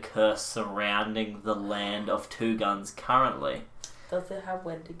happened and the curse surrounding the land of Two Guns currently. Does it have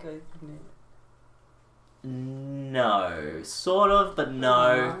Wendigos in it? No. Sort of, but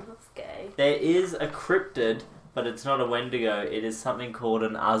no. Oh, that's gay. There is a cryptid, but it's not a Wendigo. It is something called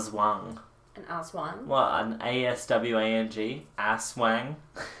an Aswang. An Aswang? What? An ASWANG? Aswang?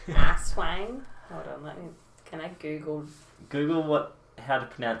 Aswang? Hold on, can I Google? Google how to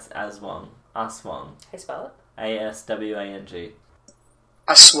pronounce Aswang. Aswang. How you spell it? ASWANG. Aswang.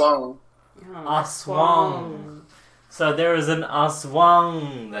 Oh, Aswang. So there is an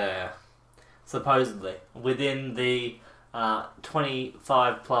Aswang there, supposedly, within the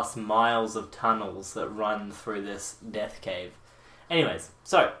 25 plus miles of tunnels that run through this death cave. Anyways,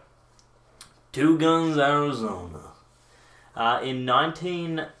 so, Two Guns, Arizona. In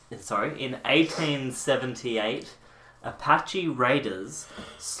 1878, Apache raiders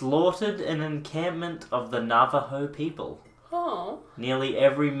slaughtered an encampment of the Navajo people. Oh. Nearly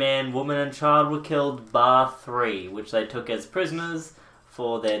every man, woman and child were killed, bar 3, which they took as prisoners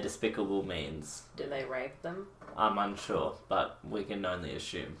for their despicable means. Did they rape them? I'm unsure, but we can only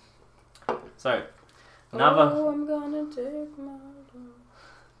assume. So, Oh, I'm gonna take my...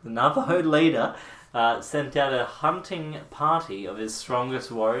 the Navajo leader sent out a hunting party of his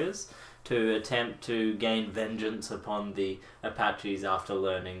strongest warriors to attempt to gain vengeance upon the Apaches after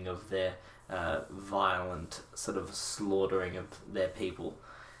learning of their violent sort of slaughtering of their people.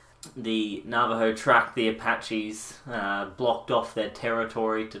 The Navajo tracked the Apaches, blocked off their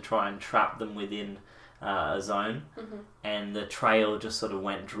territory to try and trap them within a zone, and the trail just sort of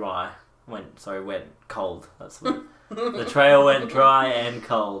went cold. That's what the trail went dry and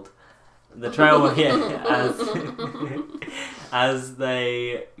cold. The trail, as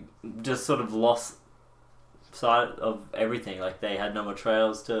they just sort of lost sight of everything. Like, they had no more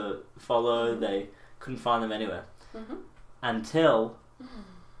trails to follow. They couldn't find them anywhere. Until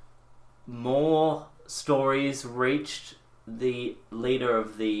more stories reached the leader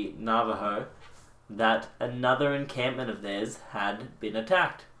of the Navajo that another encampment of theirs had been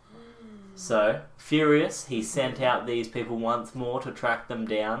attacked. So, furious, he sent out these people once more to track them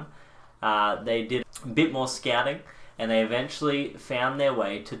down. They did a bit more scouting, and they eventually found their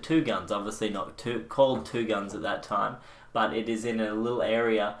way to Two Guns. Obviously not called Two Guns at that time, but it is in a little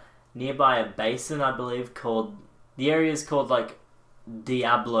area nearby a basin, I believe, called... The area is called, like,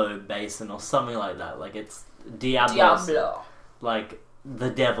 Diablo Basin or something like that. Like, it's Diablo. Like,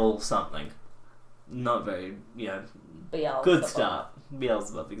 the devil something. Not very, Beelzebub. good start.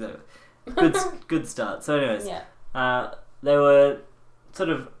 Beelzebub, exactly. Good start. So anyways, they were sort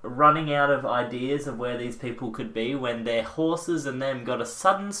of running out of ideas of where these people could be when their horses and them got a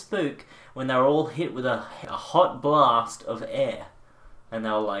sudden spook when they were all hit with a hot blast of air. And they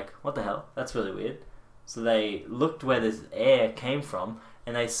were like, what the hell? That's really weird. So they looked where this air came from,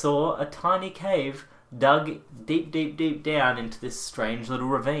 and they saw a tiny cave dug deep, deep, deep down into this strange little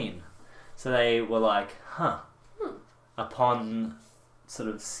ravine. So they were like, Upon sort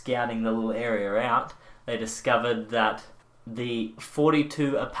of scouting the little area out, they discovered that the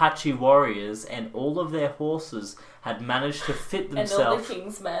 42 Apache warriors and all of their horses had managed to fit themselves... And all the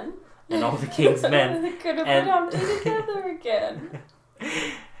king's men. And all the king's men. They could have been humped together again.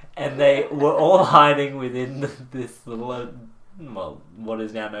 And they were all hiding within this little... what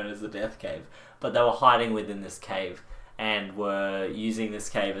is now known as the Death Cave. But they were hiding within this cave and were using this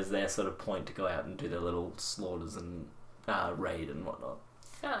cave as their sort of point to go out and do their little slaughters and raid and whatnot.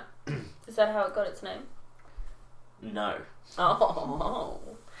 Ah. Is that how it got its name? No. Oh.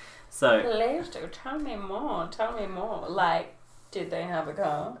 So... Lester, tell me more. Like, did they have a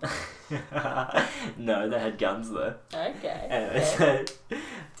car? No, they had guns though. Okay. Anyway, Okay. so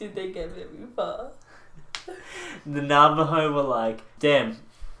Did they get very far? the Navajo were like, damn,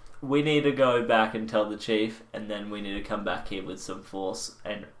 we need to go back and tell the chief, and then we need to come back here with some force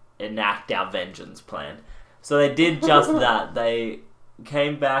and enact our vengeance plan. So they did just that. They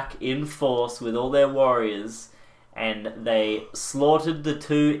came back in force with all their warriors, and they slaughtered the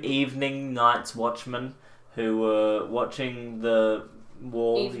 2 evening Night's watchmen who were watching the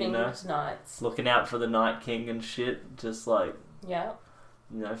wall, Nights. looking out for the Night King and shit, just like, Yeah.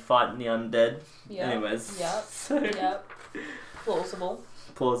 fighting the undead. Yep. Anyways. Yep. So, Yep. Plausible.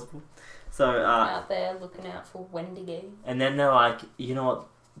 Plausible. So, Out there looking out for Wendigo. and then they're like, you know what?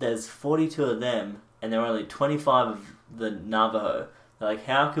 There's 42 of them, and there are only 25 of the Navajo. They're like,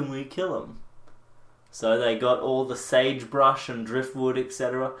 how can we kill them? So they got all the sagebrush and driftwood,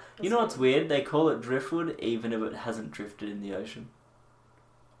 etc. You know what's weird? They call it driftwood even if it hasn't drifted in the ocean.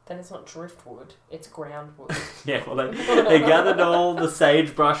 Then it's not driftwood, it's groundwood. Yeah, well, they gathered all the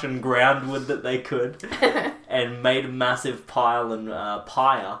sagebrush and groundwood that they could and made a massive pile and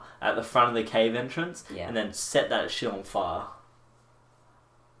pyre at the front of the cave entrance and then set that shit on fire.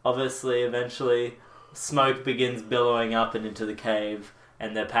 Obviously, eventually, smoke begins billowing up and into the cave,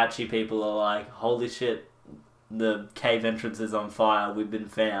 and the Apache people are like, holy shit, the cave entrance is on fire, we've been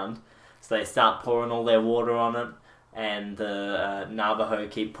found. So they start pouring all their water on it, and the Navajo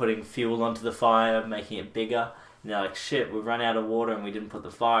keep putting fuel onto the fire, making it bigger. And they're like, shit, we've run out of water and we didn't put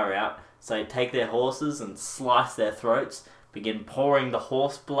the fire out. So they take their horses and slice their throats, begin pouring the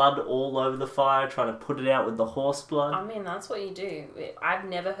horse blood all over the fire, trying to put it out with the horse blood. I mean, that's what you do. I've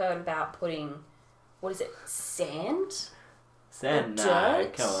never heard about putting, what is it, sand? Sand? Or No,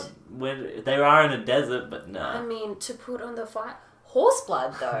 dirt? come on. They are in a desert, but no. I mean, to put on the fire. Horse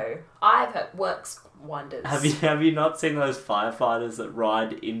blood, though, I've heard works wonders. Have you not seen those firefighters that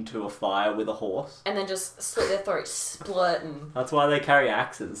ride into a fire with a horse? And then just slit their throat, splurting. That's why they carry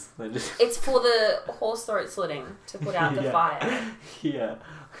axes. They just It's for the horse throat slitting, to put out the Yeah. fire yeah.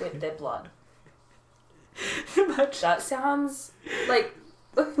 with their blood. Imagine That sounds like...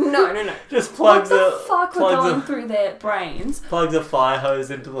 No. just What plugs the fuck were going a through their brains? plugs a fire hose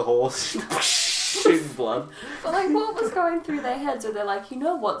into the horse, shooting blood. But like, what was going through their heads? Where they're like, you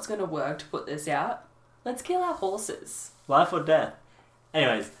know what's going to work to put this out? Let's kill our horses. Life or death.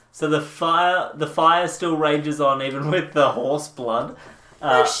 Anyways, so the fire still rages on even with the horse blood.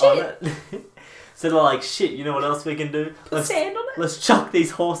 Oh, shit. On it. So they're like, shit, you know what else we can do? Put sand on it? Let's chuck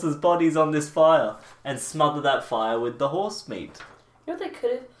these horses' bodies on this fire and smother that fire with the horse meat. You know what they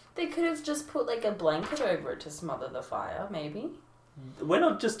could have? They could have just put like a blanket over it to smother the fire, maybe. We're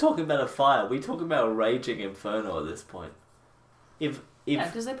not just talking about a fire, we're talking about a raging inferno at this point. If Yeah,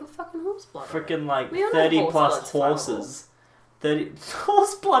 because they put fucking horse blood on it. freaking like We all know 30 horse plus blood's horses. 30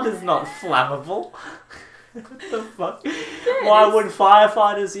 horse blood is not flammable. What the fuck? Why would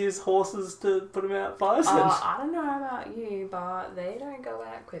firefighters use horses to put them out fires? I don't know about you, but they don't go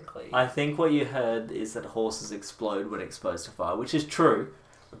out quickly. I think what you heard is that horses explode when exposed to fire, which is true.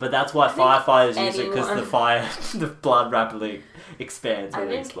 But that's why firefighters use it, because the blood rapidly expands when it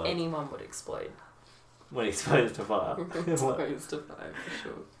think explodes. anyone would explode. When exposed to fire. Exposed to fire, for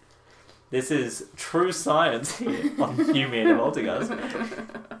sure. This is true science here on New Me and Volta, guys.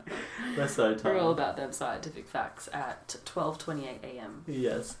 We're so We're all tired. about them scientific facts at 12:28 a.m.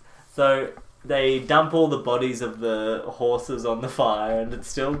 Yes. So they dump all the bodies of the horses on the fire and it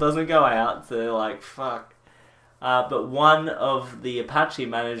still doesn't go out. So they're like, fuck. But one of the Apache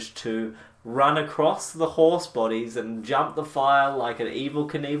managed to run across the horse bodies and jump the fire like an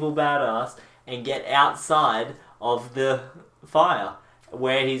Evel Knievel badass and get outside of the fire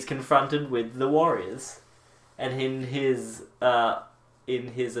where he's confronted with the warriors. And in his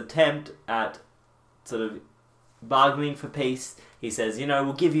attempt at sort of bargaining for peace, he says,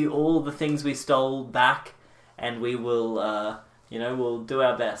 we'll give you all the things we stole back and we will, we'll do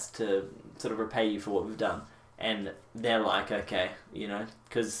our best to sort of repay you for what we've done. And they're like, okay,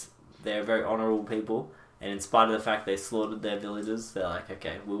 because they're very honourable people, and in spite of the fact they slaughtered their villagers, they're like,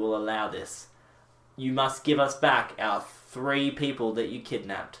 okay, we will allow this. You must give us back our 3 people that you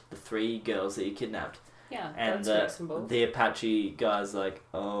kidnapped, the 3 girls that you kidnapped. Yeah, And that's reasonable. the Apache guy's like,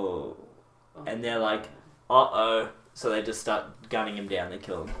 oh. And they're like, uh-oh. So they just start gunning him down, they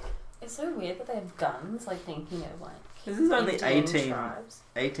kill him. It's so weird that they have guns, like thinking of like... This is only Indian tribes.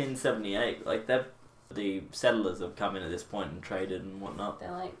 1878. Like, the settlers have come in at this point and traded and whatnot.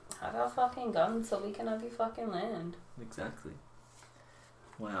 They're like, have our fucking guns so we can have your fucking land. Exactly.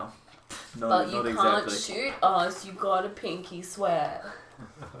 Wow. But you not can't exactly. shoot us, you got a pinky swear.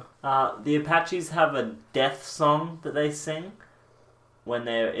 The Apaches have a death song that they sing when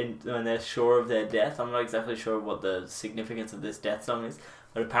they're sure of their death. I'm not exactly sure what the significance of this death song is,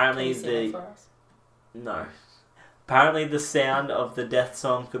 but apparently Can you sing it for us? no. Apparently the sound of the death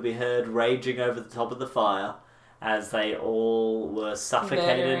song could be heard raging over the top of the fire as they all were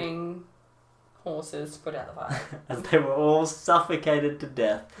suffocated. Murdering horses to put out the fire. As they were all suffocated to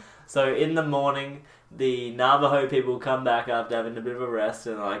death. So in the morning, the Navajo people come back after having a bit of a rest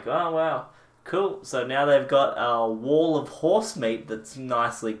and are like, oh wow, cool. So now they've got a wall of horse meat that's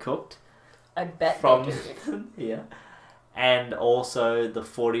nicely cooked. I bet From they do. yeah. And also the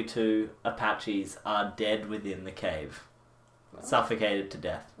 42 Apaches are dead within the cave. suffocated to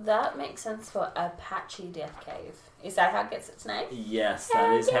death. That makes sense for Apache Death Cave. Is that how it gets its name? Yes,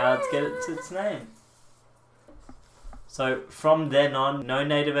 that is how it gets its name. So from then on, no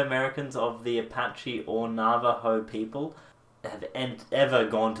Native Americans of the Apache or Navajo people have ever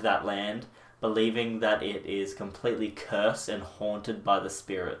gone to that land, believing that it is completely cursed and haunted by the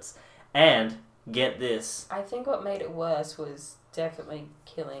spirits. And, get this... I think what made it worse was definitely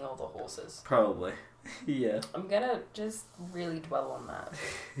killing all the horses. Probably. Yeah. I'm gonna just really dwell on that.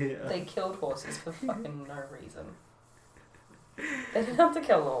 Yeah. They killed horses for fucking no reason. They didn't have to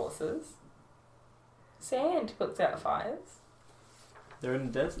kill the horses. Sand puts out fires. They're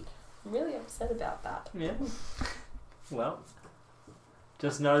in the desert. I'm really upset about that. Yeah. Well,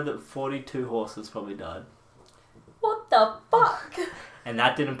 just know that 42 horses probably died. What the fuck? And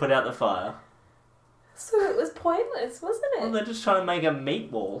that didn't put out the fire. So it was pointless, wasn't it? Well, they're just trying to make a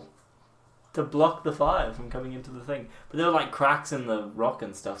meat wall to block the fire from coming into the thing. But there were like cracks in the rock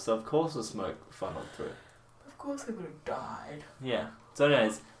and stuff, so of course the smoke funneled through. Of course they would have died. Yeah. So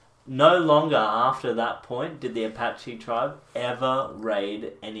anyways, no longer after that point did the Apache tribe ever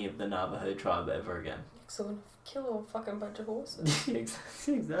raid any of the Navajo tribe ever again. So kill a fucking bunch of horses.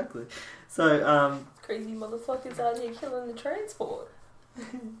 Exactly. So, Crazy motherfuckers out here killing the transport.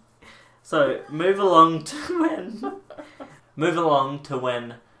 So move along to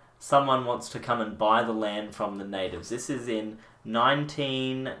when someone wants to come and buy the land from the natives. This is in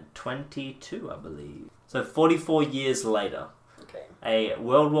 1922, I believe. So 44 years later, Okay. a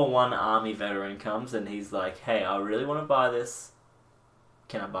World War I army veteran comes and he's like, "Hey, I really want to buy this.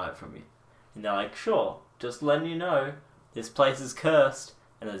 Can I buy it from you?" And they're like, "Sure. Just letting you know, this place is cursed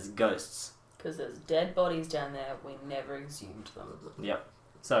and there's ghosts." Because there's dead bodies down there. We never exhumed them. Yep.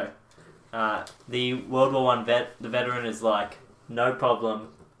 So, the World War I the veteran is like, "No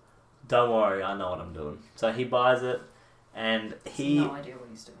problem. Don't worry, I know what I'm doing." So he buys it, and No idea what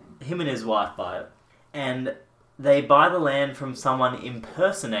he's doing. him and his wife buy it, and they buy the land from someone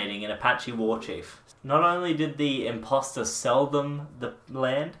impersonating an Apache war chief. Not only did the imposter sell them the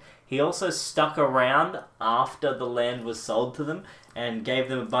land, he also stuck around after the land was sold to them and gave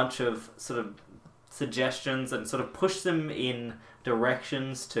them a bunch of sort of suggestions and sort of pushed them in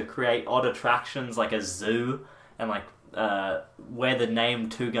directions to create odd attractions like a zoo and like where the name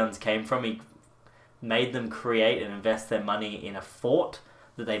Two Guns came from. He made them create and invest their money in a fort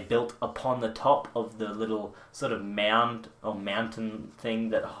that they built upon the top of the little sort of mound or mountain thing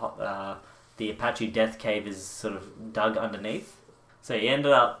that the Apache Death Cave is sort of dug underneath. So he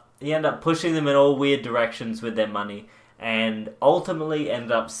ended up pushing them in all weird directions with their money and ultimately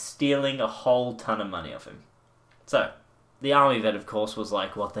ended up stealing a whole ton of money off him. So the army vet, of course, was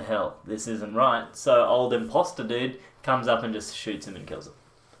like, "What the hell? This isn't right." So old imposter dude comes up and just shoots him and kills him.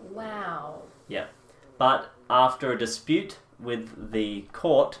 Wow. Yeah. But after a dispute with the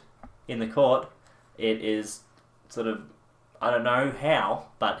court, it is sort of, I don't know how,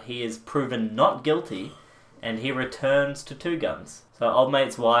 but he is proven not guilty and he returns to Two Guns. So old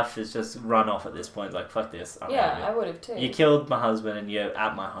mate's wife has just run off at this point, like, "Fuck this. I'm out of Yeah, here. I would have too. You killed my husband and you're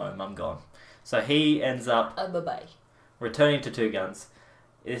at my home. I'm gone." So he ends up Bye-bye. returning to Two Guns.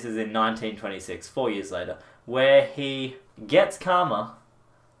 This is in 1926, 4 years later, where he gets karma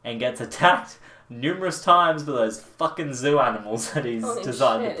and gets attacked numerous times by those fucking zoo animals that he's Holy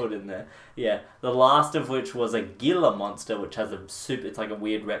decided shit. to put in there. Yeah, the last of which was a Gila monster, which has it's like a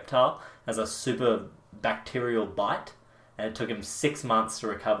weird reptile, has a super bacterial bite, and it took him 6 months to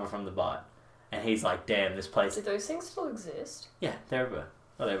recover from the bite. And he's like, "Damn, this place..." Do those things still exist? Yeah, they're everywhere.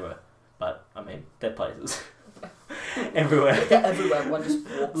 Not everywhere, but, I mean, they're places. Everywhere. They're everywhere. One just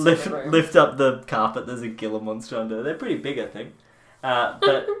walks in the room. Lift up the carpet, there's a Gila monster under. They're pretty big, I think.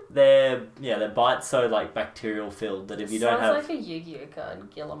 But their bite's so like bacterial filled that if you don't have... Sounds like a Yu-Gi-Oh card,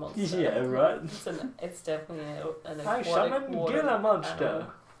 Gila monster. Yeah, right. It's definitely an I aquatic summon water Gila monster.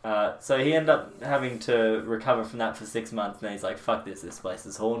 animal. So he ended up having to recover from that for 6 months, and he's like, "Fuck this place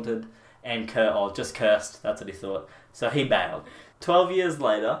is haunted and just cursed." That's what he thought. So he bailed. 12 years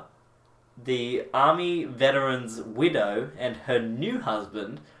later, the army veteran's widow and her new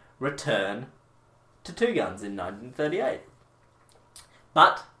husband return to Two Guns in 1938.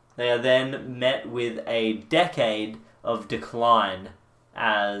 But they are then met with a decade of decline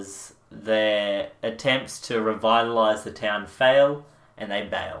as their attempts to revitalise the town fail and they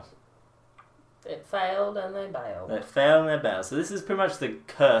bail. It failed and they bailed. They fail and they bail. So this is pretty much the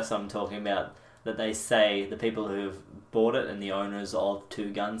curse I'm talking about that they say, the people who have bought it and the owners of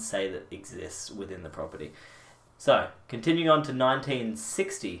Two Guns say that exists within the property. So, continuing on to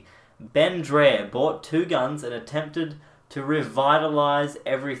 1960, Ben Dreher bought Two Guns and attempted to revitalize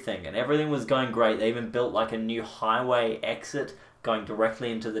everything, and everything was going great. They even built like a new highway exit going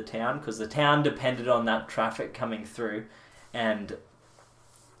directly into the town because the town depended on that traffic coming through. And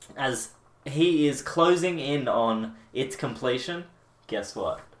as he is closing in on its completion, guess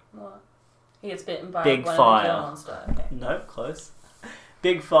what? What? He gets bitten by Big one fire. of the monster. Okay. Nope, close.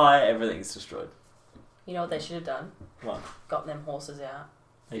 Big fire, everything's destroyed. You know what they should have done? What? Got them horses out.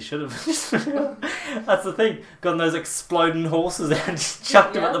 They should have. That's the thing. Gotten those exploding horses out and just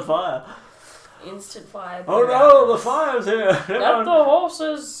chucked them at the fire. Instant fire. Oh no, the fire's here. Get the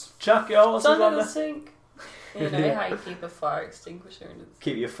horses. Chuck your horses It's under on the the... sink. You know how you keep a fire extinguisher in it?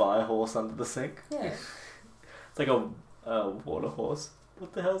 Keep your fire horse under the sink. Yeah. It's like a water horse.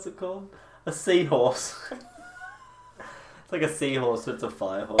 What the hell is it called? A seahorse. It's like a seahorse, but it's a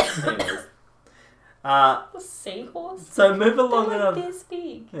fire horse. Anyways. A seahorse? So move along They're in like a... this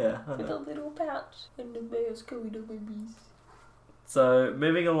big. Yeah, I With a know. little pouch. And the bear's going to babies. So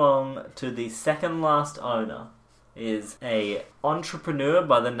moving along to the second last owner is a entrepreneur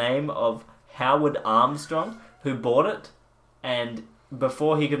by the name of Howard Armstrong, who bought it, and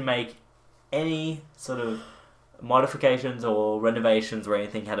before he could make any sort of modifications or renovations or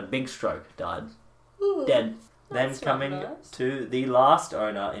anything, had a big stroke, died. Dead. Then That's not coming nice. to the last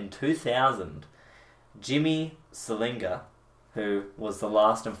owner in 2000, Jimmy Salinga, who was the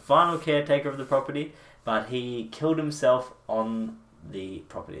last and final caretaker of the property, but he killed himself on the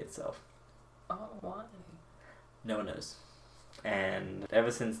property itself. Oh, why? No one knows. And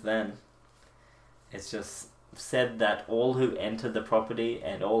ever since then, it's just said that all who enter the property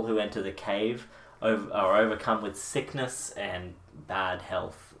and all who enter the cave are overcome with sickness and bad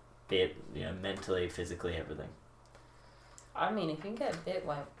health, be it mentally, physically, everything. I mean, if you get bit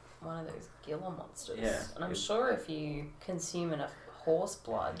by one of those Gila monsters, Yeah. and I'm sure if you consume enough horse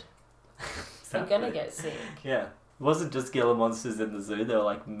blood, Exactly. you're gonna get sick. Yeah. It wasn't just Gila monsters in the zoo. There were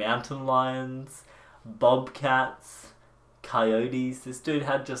like mountain lions, bobcats, coyotes. This dude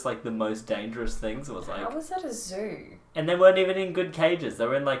had just like the most dangerous things. It was like... How was that a zoo? And they weren't even in good cages. They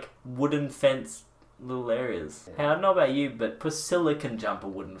were in like wooden fence little areas. Hey, I don't know about you, but Priscilla can jump a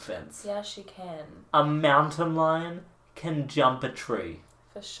wooden fence. Yeah, she can. A mountain lion can jump a tree.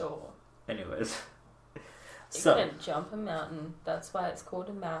 For sure. Anyways. You So, can jump a mountain. That's why it's called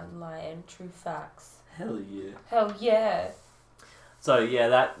a mountain lion. True facts. hell yeah. Hell yeah. So yeah,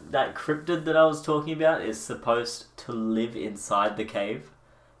 that cryptid that I was talking about is supposed to live inside the cave.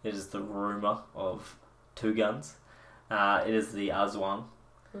 It is the rumour of Two Guns. It is the Aswang.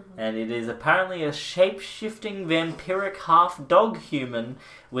 Mm-hmm. And it is apparently a shape-shifting vampiric half-dog human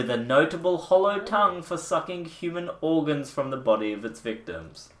with a notable hollow tongue for sucking human organs from the body of its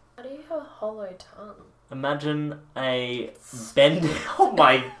victims. How do you have a hollow tongue? Imagine a bend... Oh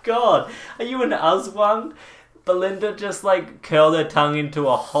my god! Are you an Aswang? Belinda just like curled her tongue into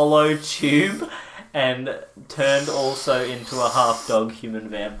a hollow tube and turned also into a half-dog human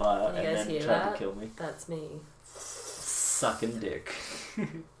vampire Can you and guys then hear tried that? to kill me. That's me. Sucking dick.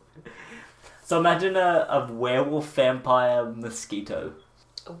 So imagine a werewolf vampire mosquito.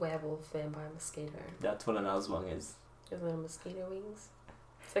 A werewolf vampire mosquito. That's what an Aswang is. With little mosquito wings.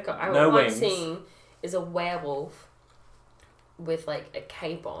 It's like what No I'm wings. seeing is a werewolf with like a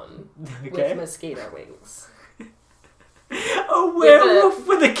cape on Okay. with mosquito wings. A werewolf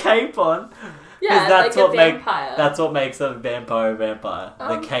with a cape on. Yeah, that's like what a make- vampire. That's what makes a vampire a vampire.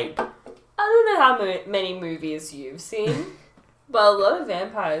 The cape. I don't know how many movies you've seen, but a lot of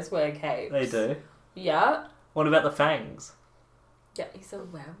vampires wear capes. They do. Yeah. What about the fangs? Yeah, he's a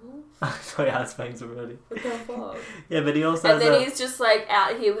werewolf? I thought he has fangs already. What the fuck? Yeah, but he also And has then he's just like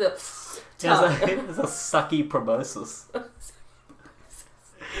out here with a he has tongue. he has a sucky proboscis. A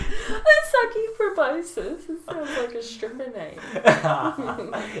sucky proboscis. It sounds like a stripper name.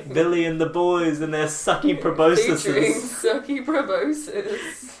 Billy and the boys and their sucky proboscises. Featuring sucky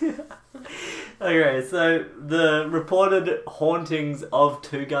proboscis. Okay, so the reported hauntings of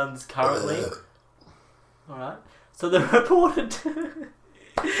Two Guns currently. Alright. So the reported.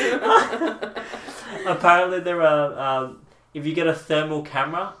 Apparently, there are. If you get a thermal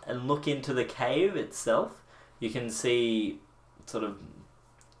camera and look into the cave itself, you can see sort of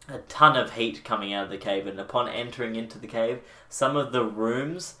a ton of heat coming out of the cave. And upon entering into the cave, some of the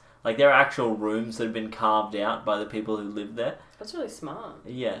rooms, like there are actual rooms that have been carved out by the people who live there. That's really smart.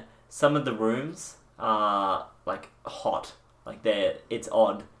 Yeah, some of the rooms are like hot. Like it's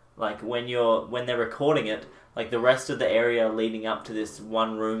odd. Like when they're recording it, like the rest of the area leading up to this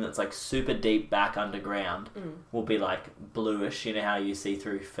one room that's like super deep back underground will be like bluish. You know how you see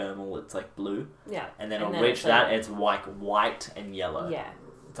through thermal, it's like blue. Yeah. And then on reach it's that, like- it's like white and yellow. Yeah.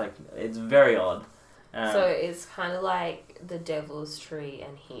 It's like it's very odd. So it's kind of like the Devil's Tree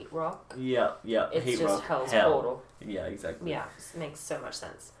and Heat Rock. Yeah. It's Heat just Rock, Hell's hell. Portal. Yeah, exactly. Yeah, it makes so much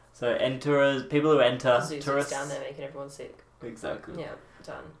sense. So people who enter, Zeus tourists. down there making everyone sick. Exactly. Yeah,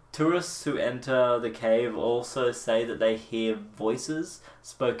 done. Tourists who enter the cave also say that they hear voices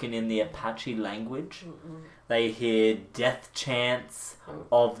spoken in the Apache language. They hear death chants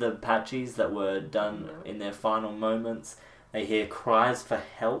of the Apaches that were done in their final moments. They hear cries for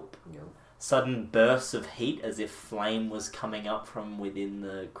help. Sudden bursts of heat as if flame was coming up from within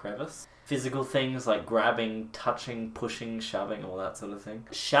the crevice. Physical things like grabbing, touching, pushing, shoving, all that sort of thing.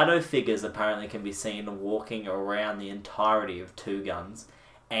 Shadow figures apparently can be seen walking around the entirety of Two Guns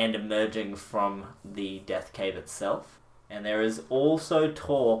and emerging from the death cave itself. And there is also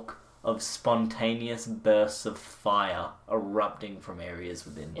talk of spontaneous bursts of fire erupting from areas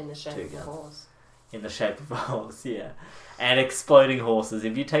within In the shape Two of a Guns. horse. In the shape of a horse, yeah. And exploding horses.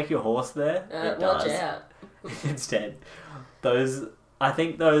 If you take your horse there, it Watch dies. out. It's dead. I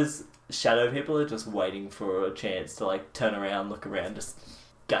think those shadow people are just waiting for a chance to like turn around, look around, just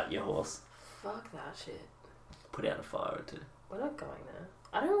gut your horse. Fuck that shit. Put out a fire or two. We're not going there.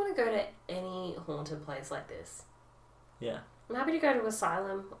 I don't want to go to any haunted place like this. Yeah. I'm happy to go to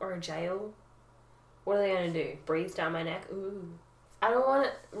asylum or a jail. What are they going to do? Breathe down my neck? Ooh. I don't want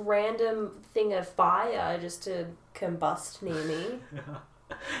a random thing of fire just to combust near me.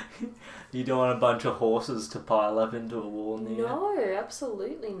 You don't want a bunch of horses to pile up into a wall near you? No,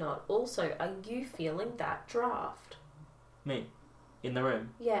 absolutely not. Also, are you feeling that draft? Me? In the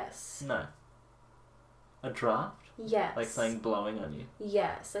room? Yes. No. A draft? Yes. Like something blowing on you?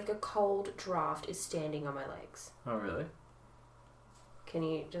 Yes, like a cold draft is standing on my legs. Oh, really? Can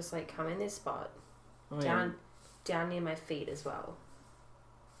you just like come in this spot? Oh, Down near my feet as well.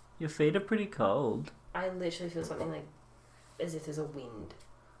 Your feet are pretty cold. I literally feel something like as if there's a wind.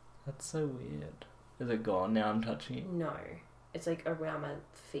 That's so weird. Is it gone now I'm touching it? No. It's like around my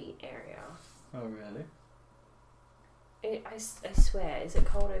feet area. Oh, really? I swear, is it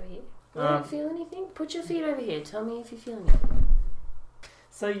cold over here? You don't feel anything? Put your feet over here. Tell me if you're feeling it.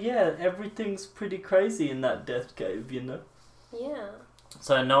 So yeah, everything's pretty crazy in that death cave, you know? Yeah.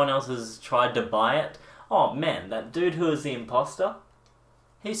 So no one else has tried to buy it? Oh man, that dude who was the imposter,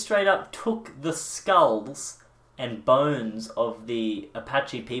 he straight up took the skulls and bones of the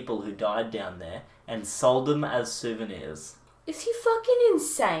Apache people who died down there and sold them as souvenirs. Is he fucking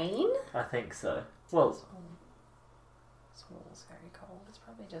insane? I think so. Well, This wall's very cold. It's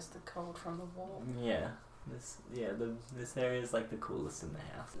probably just the cold from the wall. yeah. This area is like the coolest in the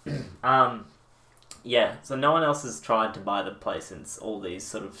house. Yeah, so no one else has tried to buy the place since all these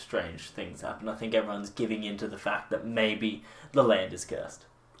sort of strange things happen. I think everyone's giving in to the fact that maybe the land is cursed.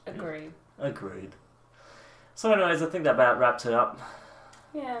 Agreed. Agreed. So anyways, I think that about wraps it up.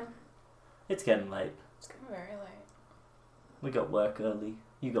 Yeah. It's getting late. It's getting very late. We got work early.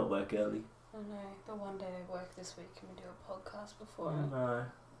 You got work early. I know. The one day I work this week, can we do a podcast before? No.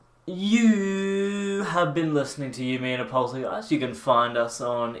 You have been listening to You, Me and a Poltergeist. You can find us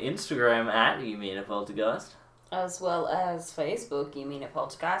on Instagram at You, Me and a Poltergeist. As well as Facebook, You Mean It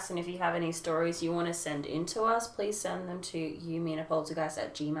Poltergeist. And if you have any stories you want to send in to us, please send them to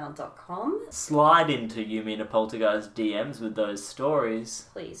youmeanapoltergeist@gmail.com. Slide into You, Me and a Poltergeist DMs with those stories.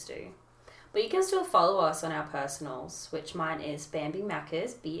 Please do. But you can still follow us on our personals, which mine is Bambi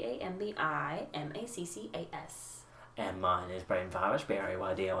Maccas, BAMBIMACCAS. And mine is Brain Virus,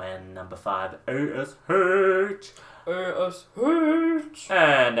 BRAYDON, number 5, ASH. ASH.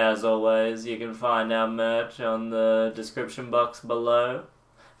 And as always, you can find our merch on the description box below.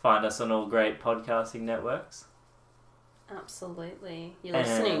 Find us on all great podcasting networks. Absolutely. You're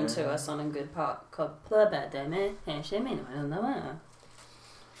listening to us on a good part called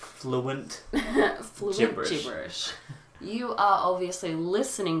Fluent gibberish. You are obviously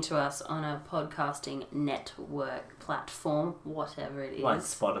listening to us on a podcasting network platform, whatever it is. like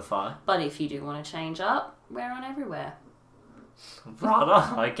Spotify. But if you do want to change up, we're on everywhere.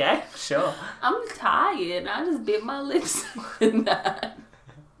 Rather, okay, sure. I'm tired. I just bit my lips in that.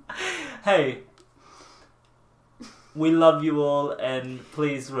 Hey, we love you all, and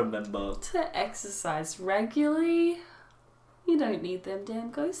please remember To exercise regularly, you don't need them damn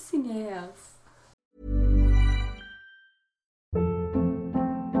ghosts in your house.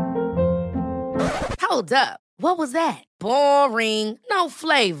 Hold up. What was that? Boring. No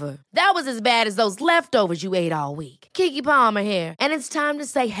flavor. That was as bad as those leftovers you ate all week. Keke Palmer here, and it's time to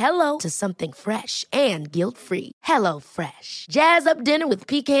say hello to something fresh and guilt-free. Hello Fresh. Jazz up dinner with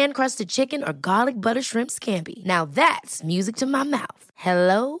pecan-crusted chicken or garlic butter shrimp scampi. Now that's music to my mouth.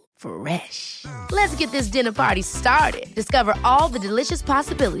 Hello Fresh. Let's get this dinner party started. Discover all the delicious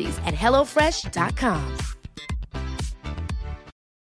possibilities at hellofresh.com.